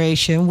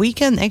generation. We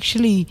can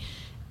actually,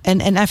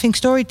 and I think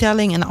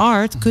storytelling and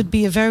art could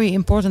be a very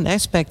important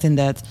aspect in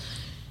that.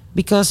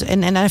 Because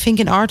and I think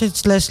in art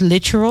it's less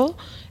literal,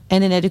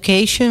 and in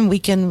education we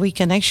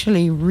can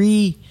actually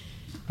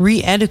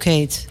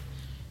re-educate,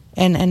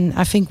 and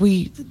I think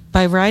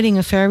by writing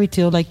a fairy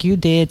tale like you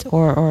did,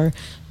 or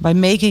by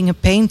making a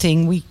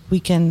painting, we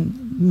can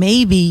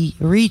maybe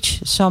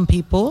reach some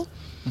people,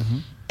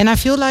 and I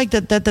feel like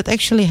that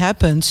actually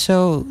happens.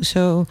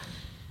 So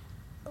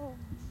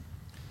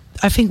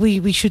I think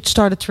we should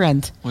start a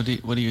trend. What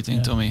do you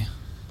think, Tommy?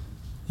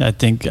 I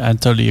think I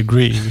totally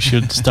agree. We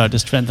should start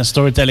this trend. And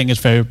storytelling is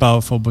very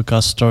powerful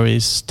because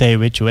stories stay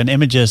with you, and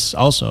images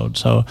also.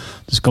 So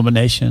this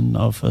combination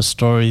of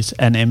stories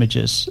and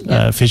images,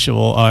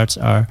 visual arts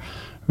are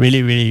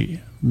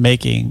really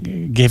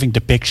giving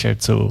the picture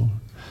to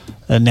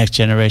next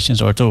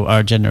generations, or to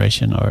our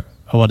generation, or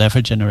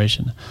whatever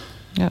generation.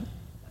 Yeah,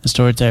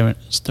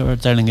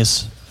 storytelling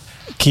is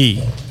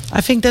key.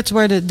 I think that's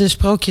where the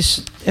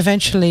sprookjes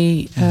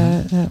eventually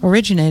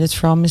originated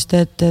from. Is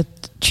that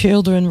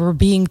children were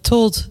being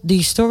told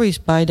these stories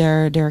by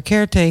their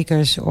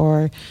caretakers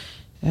or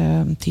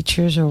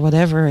teachers or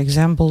whatever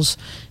examples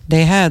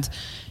they had.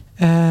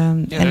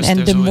 There's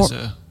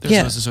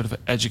always a sort of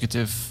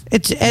educative.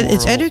 It's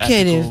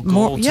educative.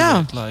 More,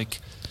 like.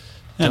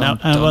 Don't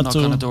knock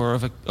on the door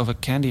of a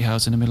candy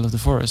house in the middle of the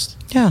forest.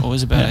 Yeah,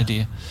 always a bad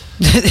idea.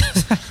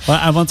 Well,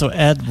 I want to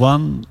add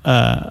one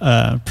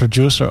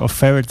producer of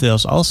fairy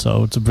tales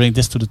also to bring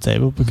this to the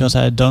table, because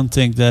I don't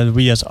think that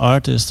we as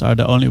artists are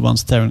the only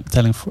ones telling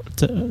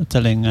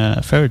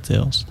fairy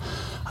tales.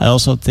 I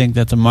also think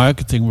that the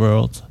marketing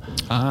world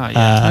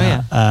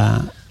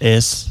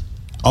is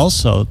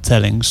also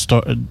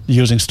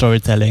using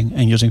storytelling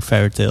and using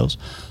fairy tales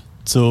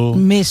to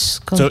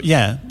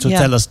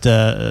tell us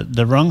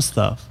the wrong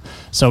stuff.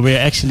 So we're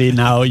actually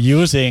now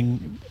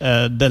using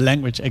the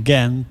language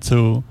again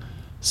to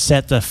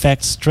set the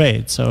facts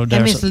straight. So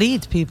and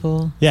mislead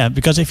people. Yeah,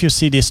 because if you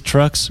see these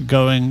trucks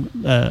going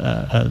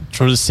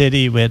through the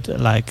city with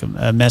like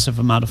a massive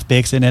amount of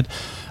pigs in it,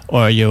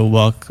 or you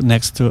walk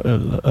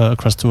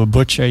across to a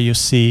butcher, you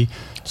see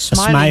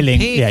smiling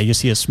pig. Yeah, you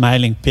see a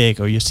smiling pig,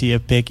 or you see a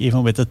pig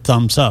even with a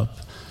thumbs up,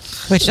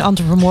 which is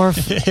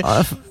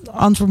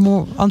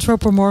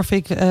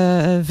anthropomorphic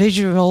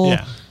visual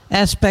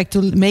aspect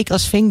to make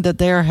us think that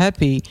they are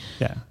happy.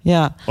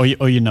 Yeah. Or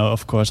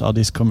of course, all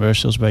these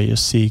commercials where you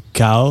see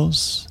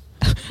cows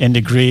in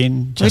the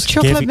green just with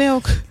chocolate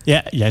milk.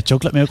 Yeah,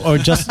 chocolate milk, or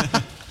just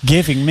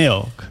giving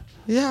milk.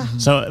 Yeah.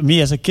 So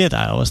me as a kid,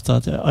 I always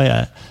thought,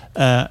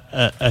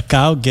 a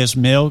cow gives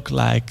milk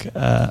like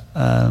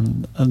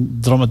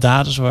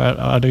dromedaris, or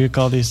how do you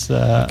call these?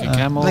 Like a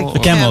camel. Like the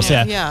camels,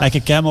 yeah. Like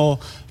a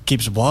camel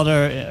keeps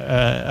water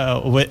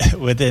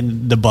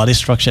within the body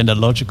structure and the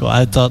logical.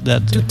 I thought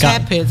that to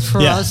tap it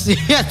for us.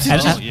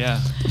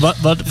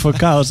 But for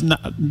cows,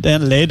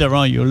 then later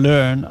on you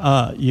learn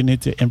you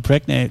need to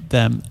impregnate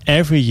them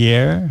every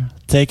year,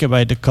 take her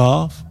by the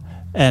calf,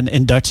 and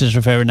in Dutch there's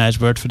a very nice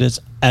word for this,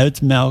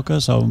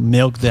 uitmelken, so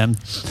milk them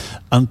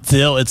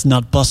until it's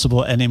not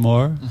possible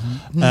anymore,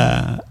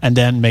 and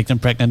then make them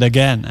pregnant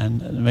again,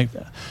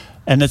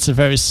 and it's a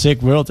very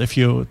sick world if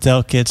you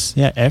tell kids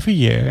every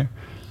year.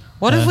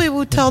 What if we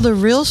would tell the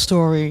real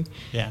story?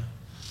 Yeah.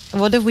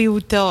 What if we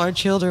would tell our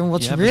children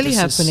what's really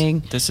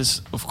happening? This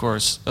is, of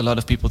course, a lot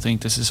of people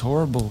think this is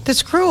horrible.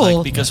 That's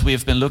cruel. Because we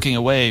have been looking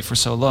away for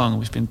so long.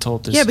 We've been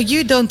told this. Yeah, but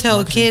you don't tell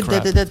a kid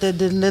that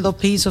the little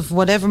piece of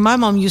whatever. My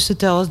mom used to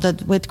tell us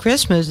that with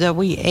Christmas that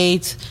we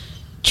ate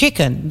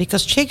chicken,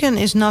 because chicken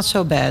is not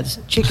so bad.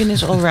 Chicken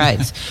is all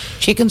right.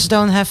 Chickens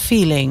don't have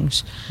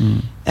feelings.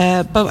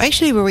 But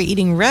actually, we were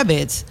eating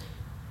rabbit.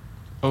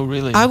 Oh,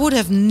 really? I would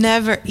have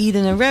never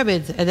eaten a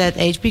rabbit at that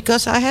age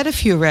because I had a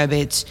few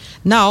rabbits.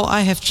 Now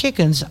I have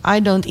chickens.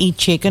 I don't eat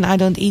chicken. I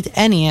don't eat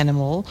any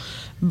animal.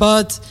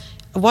 But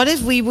what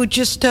if we would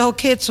just tell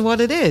kids what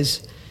it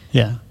is?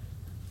 Yeah,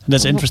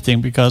 that's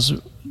interesting because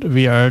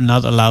we are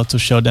not allowed to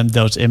show them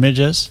those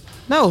images.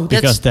 No,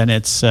 because then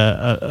it's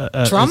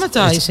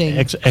traumatizing.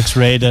 It's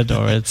X-rated,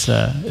 or it's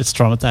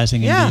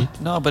traumatizing indeed.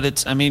 No, but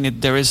it's. I mean,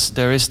 there is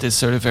this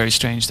sort of very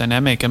strange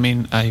dynamic. I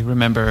mean, I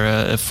remember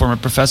a former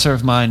professor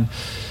of mine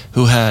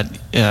who had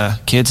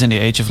kids in the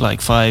age of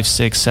like 5,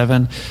 6,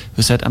 7,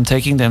 who said, "I'm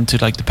taking them to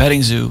like the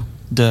petting zoo,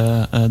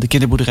 the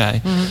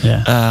kinderboerderij,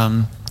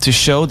 to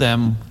show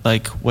them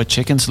like what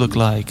chickens look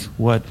like,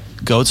 what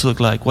goats look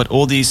like, what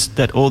all these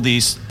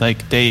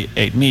like they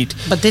ate meat."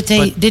 But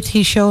did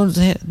he show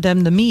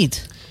them the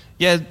meat?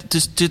 Yeah,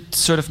 just to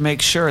sort of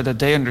make sure that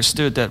they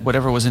understood that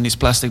whatever was in these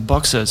plastic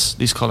boxes,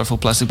 these colorful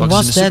plastic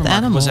boxes in the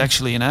supermarket, was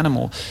actually an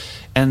animal.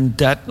 And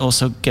that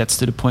also gets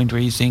to the point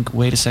where you think,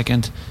 wait a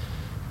second,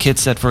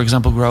 kids that, for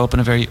example, grow up in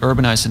a very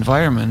urbanized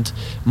environment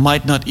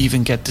might not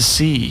even get to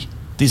see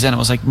these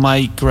animals. Like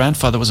my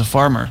grandfather was a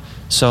farmer,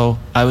 so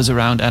I was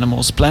around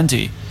animals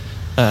plenty.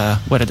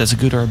 Whether that's a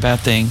good or a bad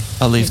thing,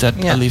 I'll leave that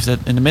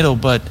in the middle.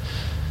 But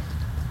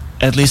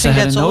at least I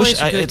had a notion.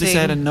 At least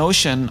I had a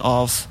notion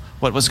of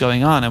what was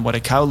going on and what a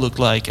cow looked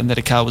like, and that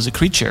a cow was a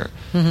creature,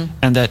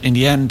 and that in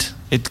the end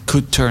it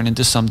could turn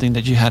into something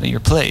that you had on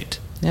your plate.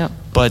 Yeah.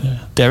 But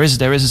there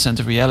is a sense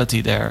of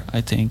reality there,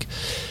 I think.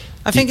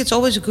 I think it's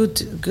always good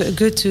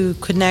to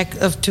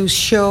connect, to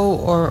show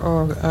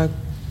or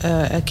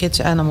kids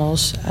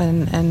animals,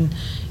 and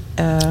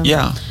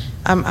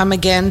I'm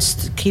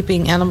against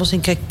keeping animals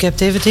in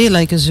captivity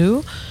like a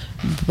zoo,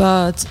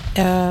 but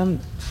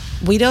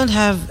we don't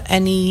have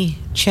any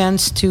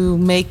chance to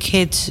make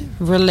kids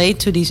relate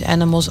to these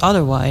animals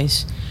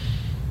otherwise.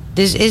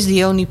 This is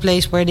the only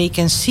place where they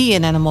can see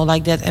an animal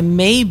like that, and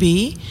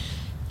maybe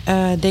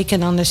they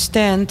can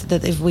understand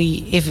that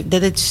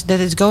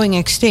it's going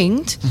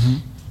extinct.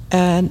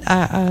 And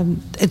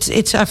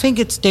I think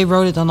they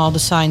wrote it on all the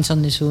signs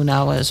on the zoo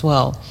now as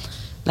well,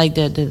 like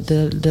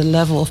the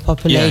level of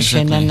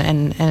population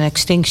and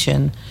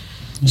extinction.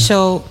 Yeah.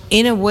 So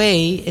in a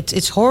way,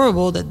 it's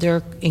horrible that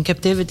they're in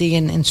captivity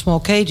in small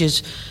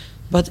cages,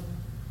 but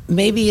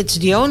maybe it's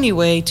the only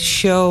way to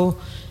show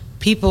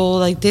people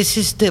like this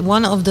is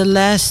one of the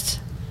last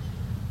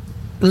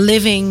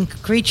living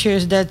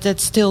creatures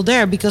that's still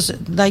there, because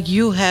like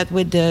you had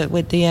with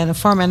the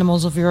farm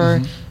animals of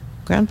your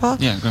grandpa.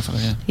 Yeah,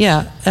 grandfather.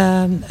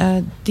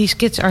 Yeah. These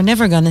kids are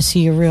never gonna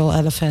see a real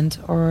elephant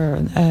or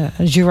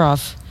a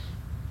giraffe,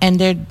 and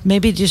they're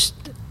maybe just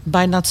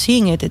by not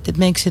seeing it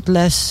makes it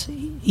less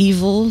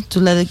evil to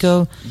let it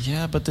go.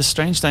 Yeah, but the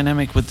strange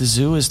dynamic with the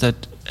zoo is that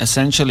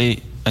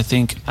essentially, I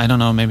think, I don't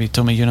know, maybe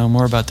Tommy, you know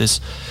more about this,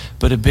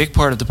 but a big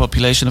part of the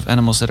population of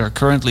animals that are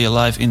currently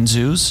alive in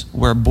zoos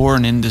were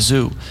born in the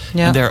zoo.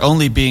 Yeah. And they're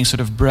only being sort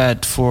of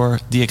bred for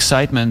the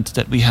excitement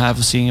that we have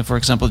of seeing, for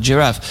example, a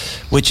giraffe,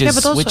 which is... Yeah,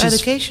 but also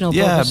educational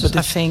purposes, but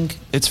I think.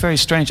 It's very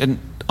strange. And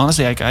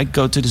honestly, I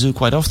go to the zoo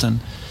quite often.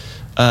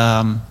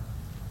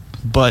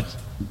 But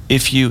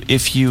if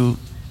you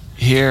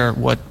hear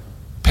what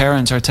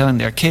parents are telling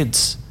their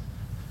kids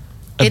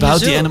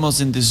about the animals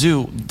in the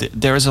zoo,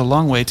 there is a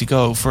long way to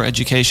go for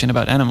education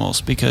about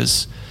animals,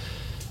 because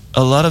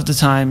a lot of the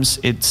times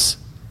it's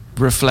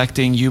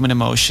reflecting human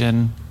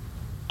emotion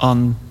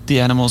on the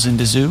animals in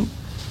the zoo,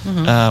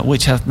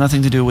 which have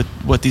nothing to do with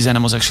what these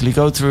animals actually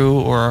go through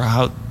or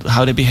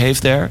how they behave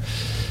there.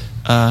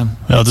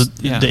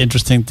 The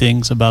interesting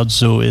things about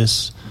zoo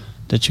is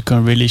that you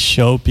can really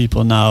show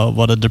people now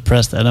what a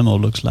depressed animal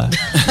looks like.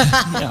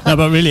 No,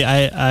 but really,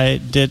 I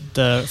did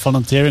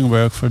volunteering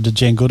work for the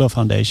Jane Goodall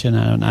Foundation,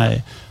 and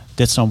I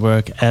did some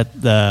work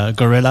at the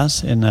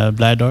gorillas in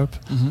Blijdorp.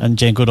 And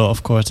Jane Goodall,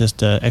 of course, is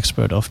the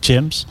expert of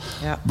chimps.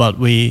 Yeah. But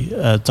we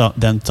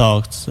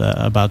talked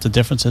about the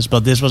differences.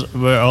 But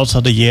were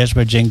also the years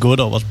where Jane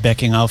Goodall was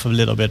backing off a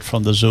little bit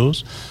from the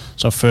zoos.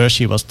 So first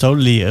she was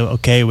totally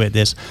okay with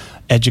this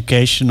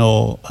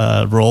educational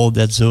role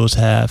that zoos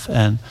have,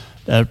 and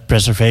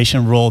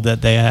preservation role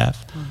that they have.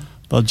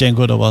 But Jane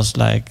Goodall was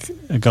like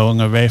going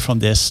away from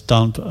this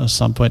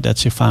standpoint that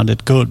she found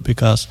it good,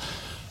 because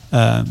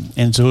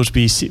in zoos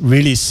we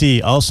really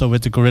see also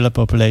with the gorilla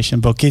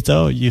population,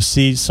 Boquito, you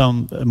see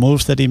some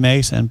moves that he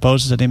makes and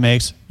poses that he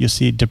makes, you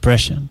see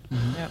depression.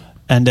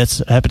 And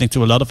that's happening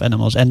to a lot of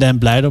animals. And then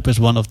Blijdorp is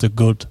one of the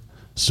good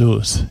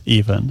zoos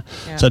even.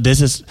 So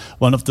this is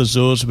one of the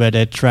zoos where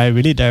they try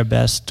really their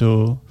best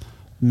to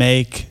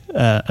make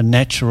a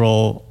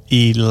natural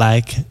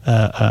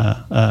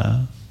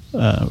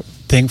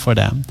thing for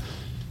them.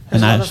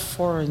 There's a lot of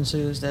foreign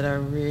zoos that are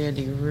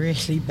really,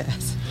 really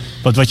bad.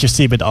 But what you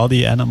see with all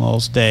the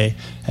animals, they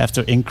have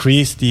to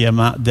increase the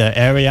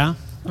area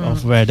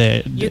of where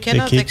they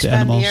cannot keep the expand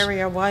animals. the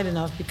area wide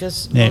enough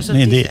because Yeah, most of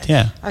indeed, these.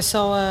 yeah. I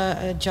saw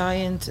a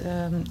giant.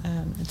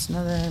 It's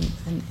not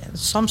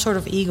some sort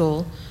of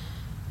eagle,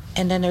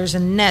 and then there's a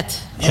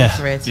net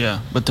over it. Yeah,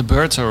 but the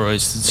birds are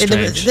always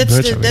strange.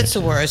 That's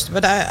the worst.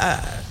 But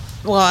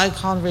I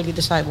can't really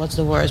decide what's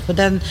the worst. But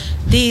then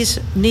these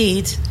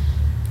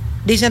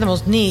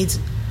animals need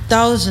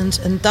thousands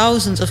and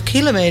thousands of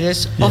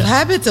kilometers of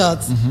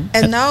habitat,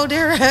 and now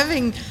they're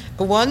having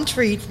one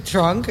tree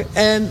trunk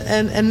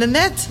and a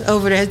net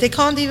over their head. They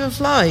can't even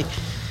fly.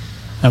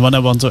 And what I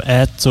want to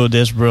add to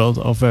this world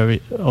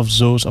of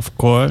zoos, of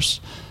course,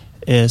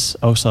 is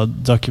also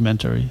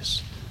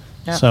documentaries.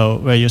 Yeah. So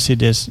where you see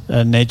this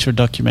nature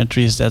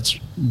documentaries,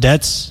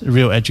 that's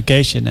real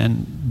education,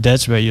 and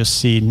that's where you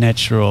see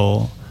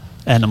natural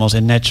animals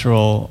in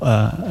natural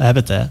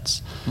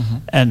habitats.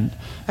 And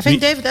I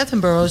think David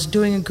Attenborough is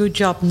doing a good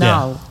job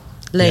now,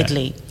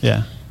 lately.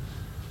 Yeah.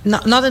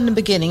 Not in the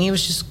beginning. He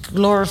was just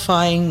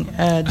glorifying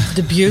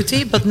the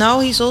beauty, but now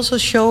he's also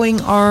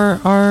showing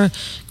our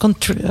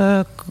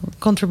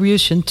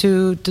contribution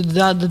to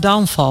the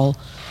downfall.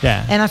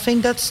 Yeah. And I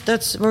think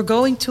that's we're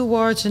going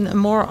towards a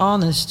more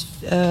honest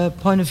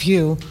point of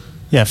view.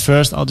 Yeah,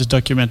 first all these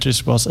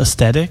documentaries was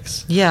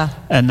aesthetics. Yeah.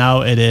 And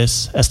now it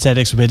is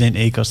aesthetics within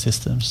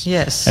ecosystems.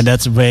 Yes. And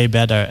that's way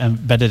better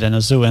than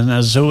a zoo. And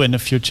a zoo in the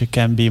future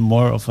can be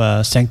more of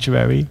a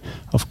sanctuary,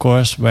 of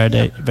course,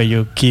 where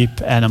you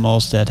keep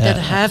animals that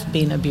have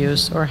been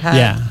abused or had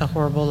a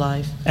horrible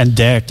life. And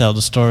dare tell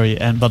the story,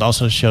 but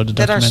also show the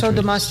documentary. That are so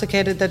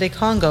domesticated that they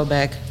can't go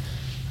back.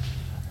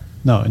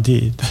 No,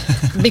 indeed.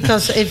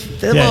 Because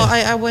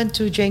I went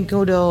to Jane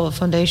Goodall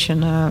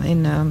Foundation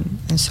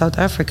in South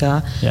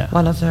Africa,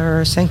 one of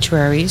her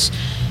sanctuaries,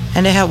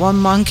 and they had one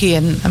monkey,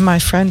 and my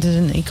friend is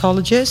an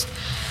ecologist,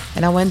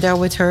 and I went there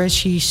with her.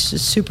 She's a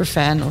super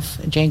fan of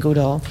Jane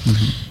Goodall,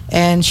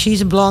 and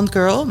she's a blonde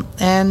girl,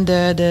 and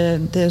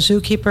the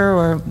zookeeper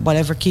or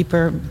whatever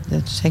keeper,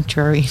 the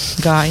sanctuary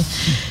guy,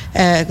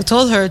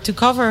 told her to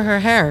cover her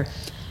hair.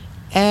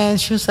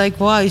 And she was like,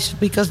 why?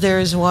 Because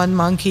there is one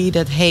monkey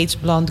that hates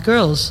blonde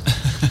girls.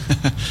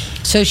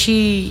 So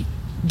she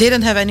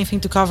didn't have anything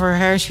to cover her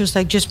hair. She was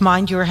like, just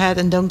mind your head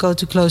and don't go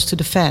too close to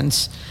the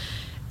fence.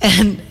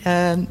 And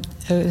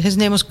his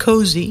name was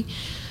Cozy.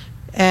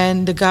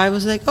 And the guy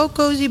was like, oh,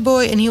 Cozy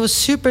boy. And he was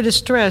super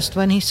distressed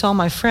when he saw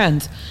my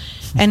friend.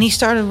 And he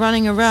started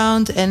running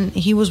around, and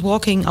he was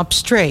walking up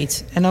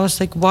straight. And I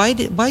was like, why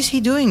is he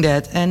doing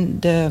that?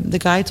 And the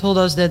guy told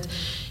us that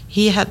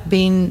he had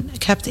been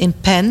kept in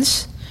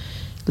pens,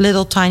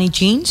 little tiny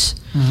jeans,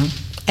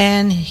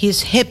 and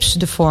his hips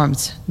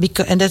deformed,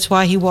 and that's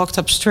why he walked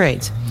up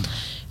straight.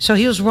 So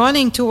he was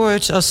running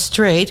towards us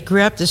straight,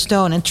 grabbed a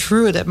stone, and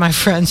threw it at my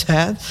friend's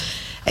head.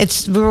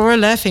 We were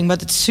laughing,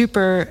 but it's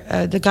super.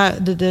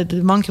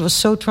 The monkey was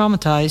so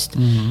traumatized,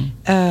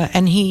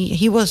 and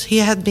he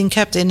had been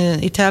kept in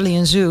an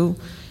Italian zoo,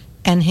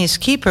 and his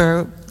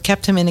keeper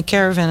kept him in a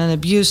caravan and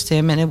abused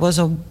him, and it was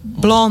a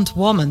blonde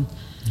woman.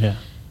 Yeah.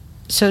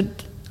 So,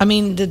 I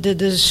mean,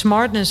 the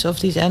smartness of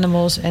these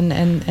animals, and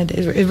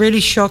it really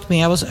shocked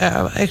me. I was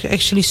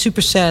actually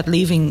super sad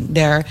leaving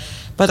there.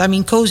 But, I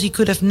mean, Cozy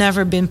could have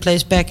never been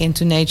placed back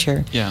into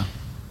nature. Yeah.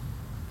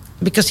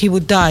 Because he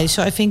would die.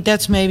 So I think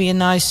that's maybe a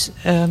nice...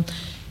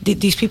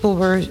 these people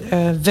were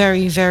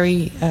very,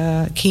 very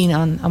keen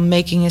on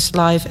making his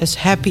life as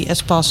happy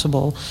as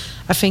possible.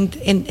 I think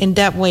in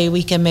that way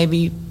we can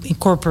maybe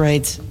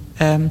incorporate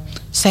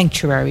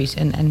sanctuaries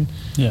and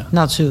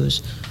not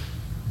zoos.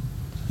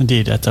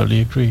 Indeed, I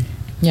totally agree.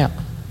 Yeah.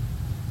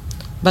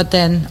 But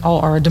then all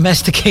our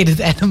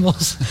domesticated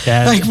animals,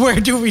 like where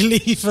do we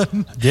leave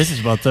them? This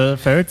is what the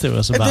fairy tale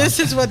was about. This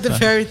is what the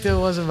fairy tale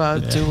was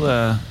about.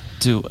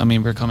 I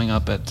mean, we're coming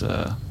up at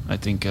I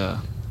think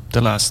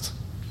the last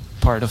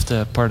part of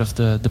the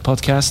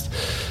podcast.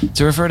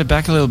 To revert it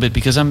back a little bit,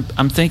 because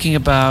I'm thinking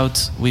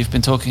about, we've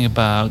been talking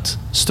about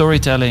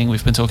storytelling,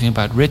 we've been talking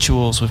about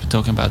rituals, we've been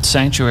talking about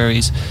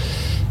sanctuaries,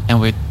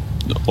 and we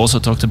also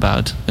talked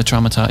about a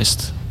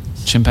traumatized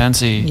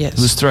chimpanzee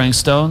who's throwing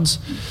stones.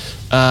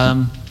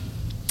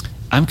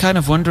 I'm kind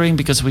of wondering,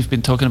 because we've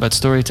been talking about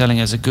storytelling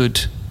as a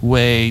good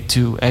way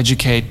to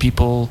educate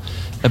people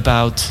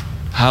about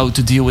how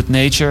to deal with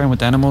nature and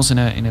with animals in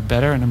a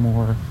better and a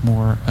more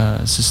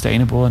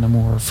sustainable and a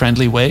more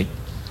friendly way.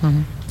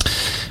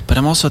 But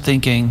I'm also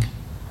thinking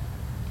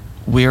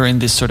we're in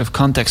this sort of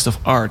context of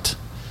art,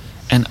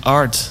 and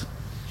art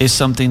is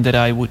something that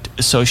I would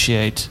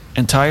associate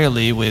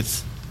entirely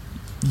with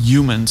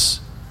humans,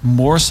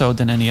 more so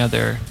than any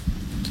other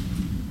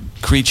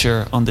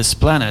creature on this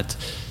planet.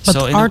 But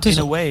so in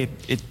a way,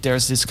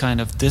 there's this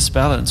kind of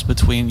disbalance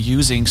between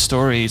using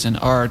stories and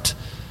art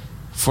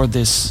for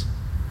this,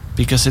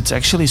 because it's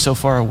actually so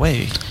far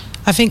away.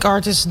 I think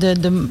art is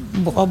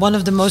one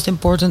of the most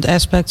important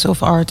aspects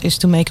of art is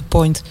to make a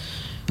point,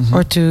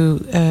 or to.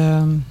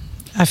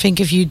 I think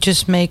if you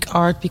just make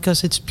art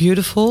because it's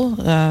beautiful,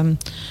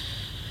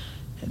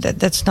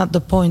 that's not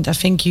the point. I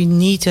think you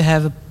need to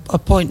have a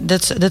point.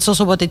 That's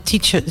also what they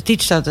teach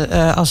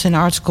us in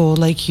art school.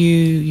 Like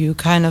you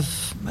kind of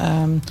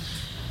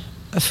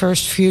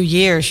first few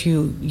years,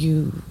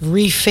 you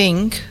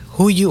rethink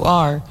who you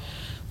are.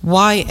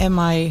 Why am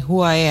I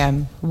who I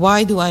am?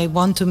 Why do I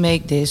want to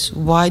make this?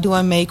 Why do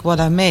I make what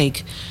I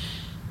make?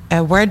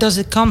 Where does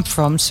it come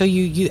from? So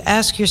you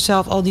ask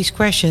yourself all these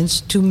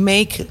questions to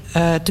make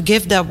to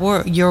give that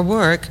your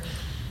work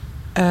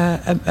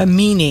a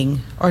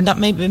meaning, or not.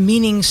 Maybe a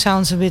meaning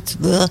sounds a bit.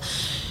 No,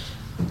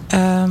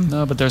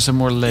 but there's a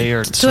more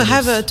layered. To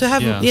have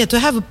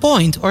a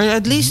point, or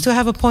at least to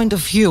have a point of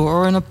view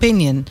or an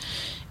opinion.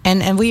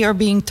 And we are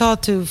being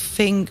taught to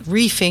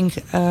rethink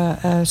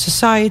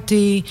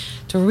society,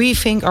 to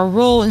rethink our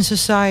role in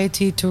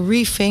society, to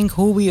rethink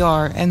who we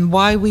are and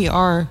why we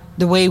are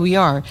the way we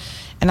are.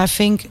 And I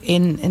think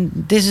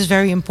in this is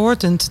very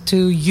important to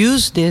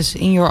use this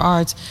in your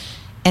art,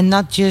 and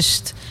not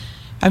just.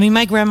 I mean,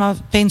 my grandma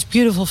paints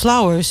beautiful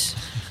flowers,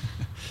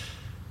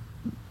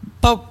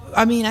 but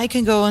I mean, I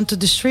can go onto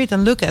the street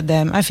and look at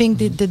them. I think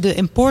the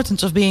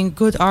importance of being a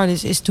good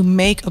artist is to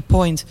make a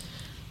point.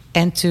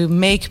 And to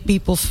make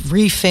people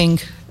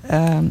rethink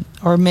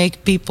or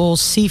make people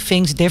see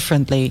things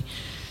differently.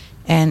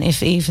 And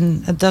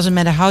it doesn't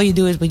matter how you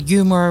do it, with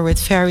humor, with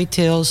fairy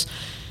tales,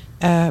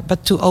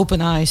 but to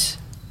open eyes.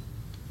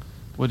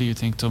 What do you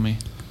think, Tommy?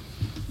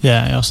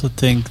 Yeah, I also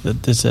think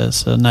that this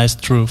is a nice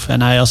truth.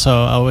 And I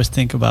always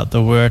think about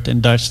the word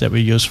in Dutch that we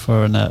use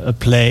for a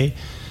play.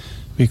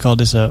 We call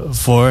this a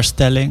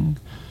voorstelling.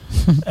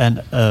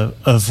 And a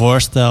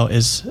voorstel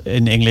is,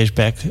 in English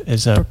back,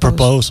 is a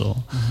proposal.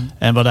 Mm-hmm.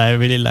 And what I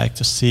really like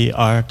to see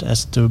art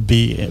as to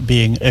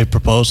being a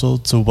proposal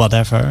to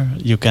whatever.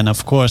 You can,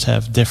 of course,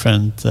 have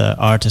different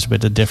artists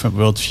with a different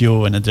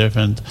worldview and a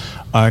different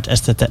art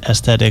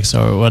aesthetics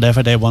or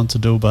whatever they want to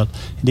do. But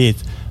indeed,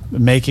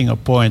 making a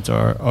point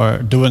or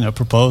doing a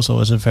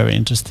proposal is a very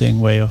interesting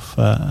way of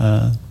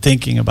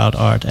thinking about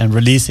art and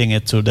releasing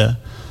it to the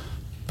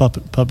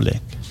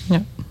public.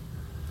 Yeah.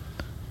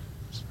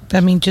 I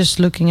mean, just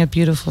looking at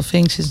beautiful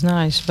things is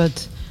nice,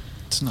 but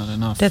it's not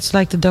enough. That's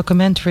like the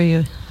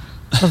documentary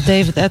of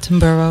David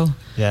Attenborough.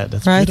 Yeah,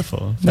 that's right?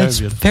 Beautiful.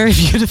 Very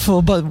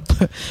beautiful, but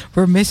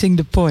we're missing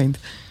the point.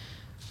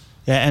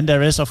 Yeah, and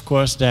there has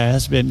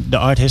been, the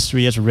art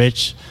history is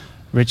rich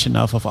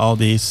enough of all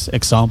these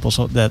examples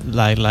of that,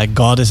 like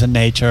God is in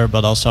nature,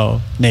 but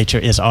also nature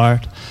is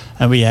art,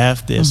 and we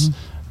have this.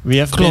 Mm-hmm. We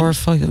have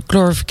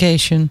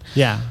glorification.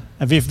 Yeah.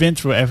 And we've been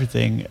through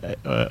everything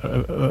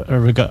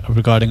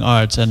regarding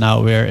arts, and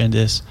now we're in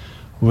this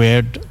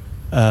weird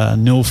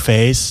new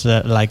phase,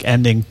 like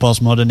ending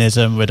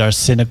postmodernism with our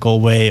cynical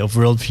way of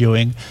world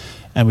viewing,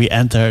 and we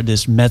enter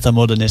this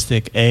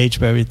metamodernistic age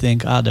where we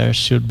think, there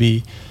should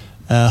be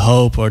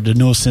hope, or the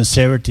new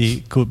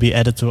sincerity could be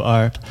added to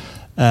art.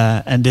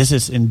 And this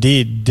is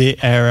indeed the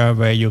era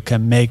where you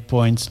can make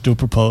points, do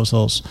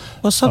proposals.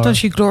 Well,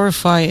 sometimes you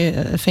glorify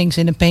things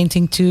in a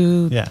painting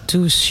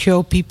to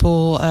show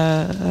people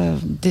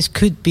this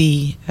could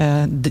be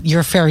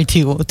your fairy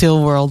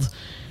tale world.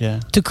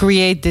 Yeah. To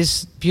create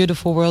this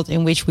beautiful world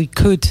in which we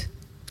could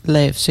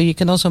live. So you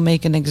can also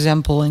make an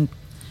example and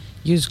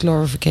use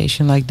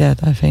glorification like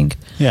that, I think.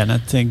 Yeah, and I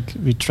think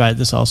we tried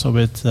this also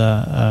with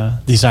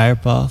Desire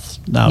Path,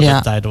 now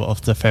the title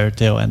of the fairy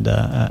tale and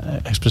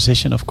the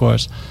exposition, of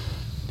course.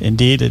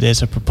 Indeed, it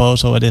is a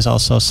proposal. It is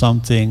also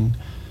something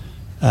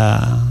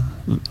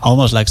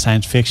almost like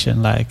science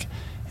fiction, like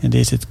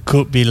indeed it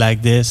could be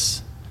like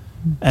this,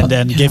 and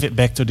then give it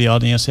back to the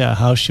audience. Yeah,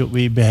 how should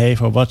we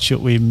behave, or what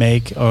should we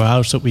make, or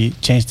how should we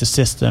change the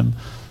system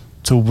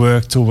to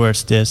work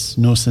towards this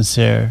new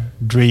sincere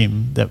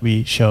dream that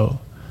we show.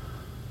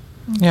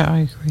 Yeah, I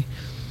agree.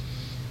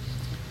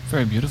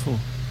 Very beautiful.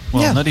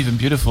 Well, not even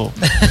beautiful.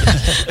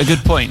 A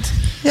good point.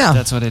 Yeah,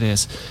 that's what it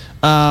is.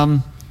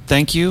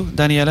 Thank you,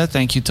 Danielle.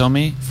 Thank you,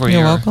 Tommy, for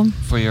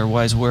your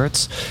wise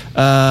words.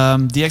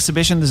 The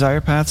exhibition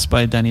Desire Paths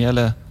by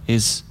Danielle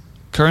is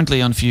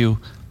currently on view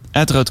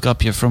at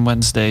Roodkapje from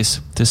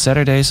Wednesdays to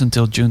Saturdays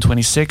until June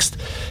 26th.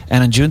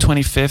 And on June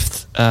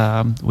 25th,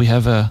 we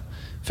have a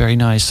very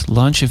nice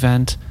launch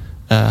event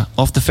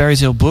of the Fairy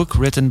Tale book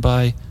written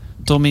by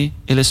Tommy,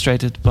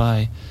 illustrated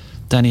by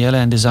Danielle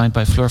and designed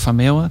by Floor van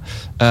Meeuwen.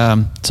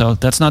 So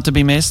that's not to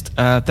be missed.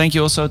 Thank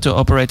you also to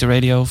Operator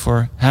Radio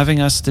for having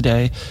us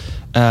today.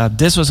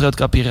 This was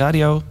Roodkapje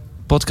Radio,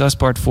 podcast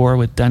part 4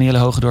 with Danielle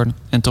Hogedoorn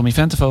and Tommy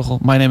Ventevogel.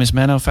 My name is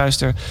Menno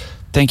Fuister.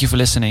 Thank you for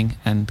listening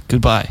and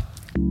goodbye.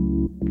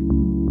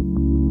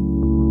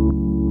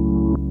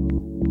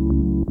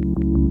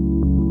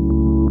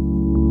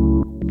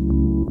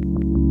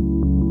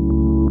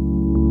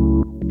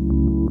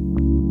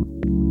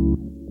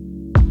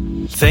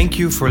 Thank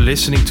you for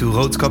listening to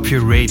Roodkapje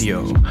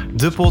Radio,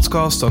 the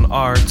podcast on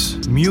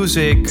art,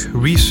 music,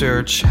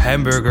 research,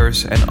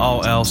 hamburgers, and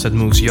all else that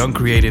moves young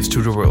creatives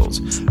to the world,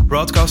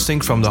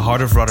 broadcasting from the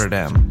heart of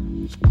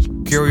Rotterdam.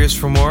 Curious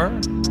for more?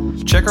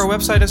 Check our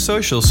website and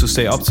socials to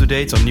stay up to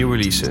date on new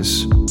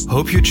releases.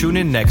 Hope you tune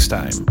in next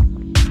time.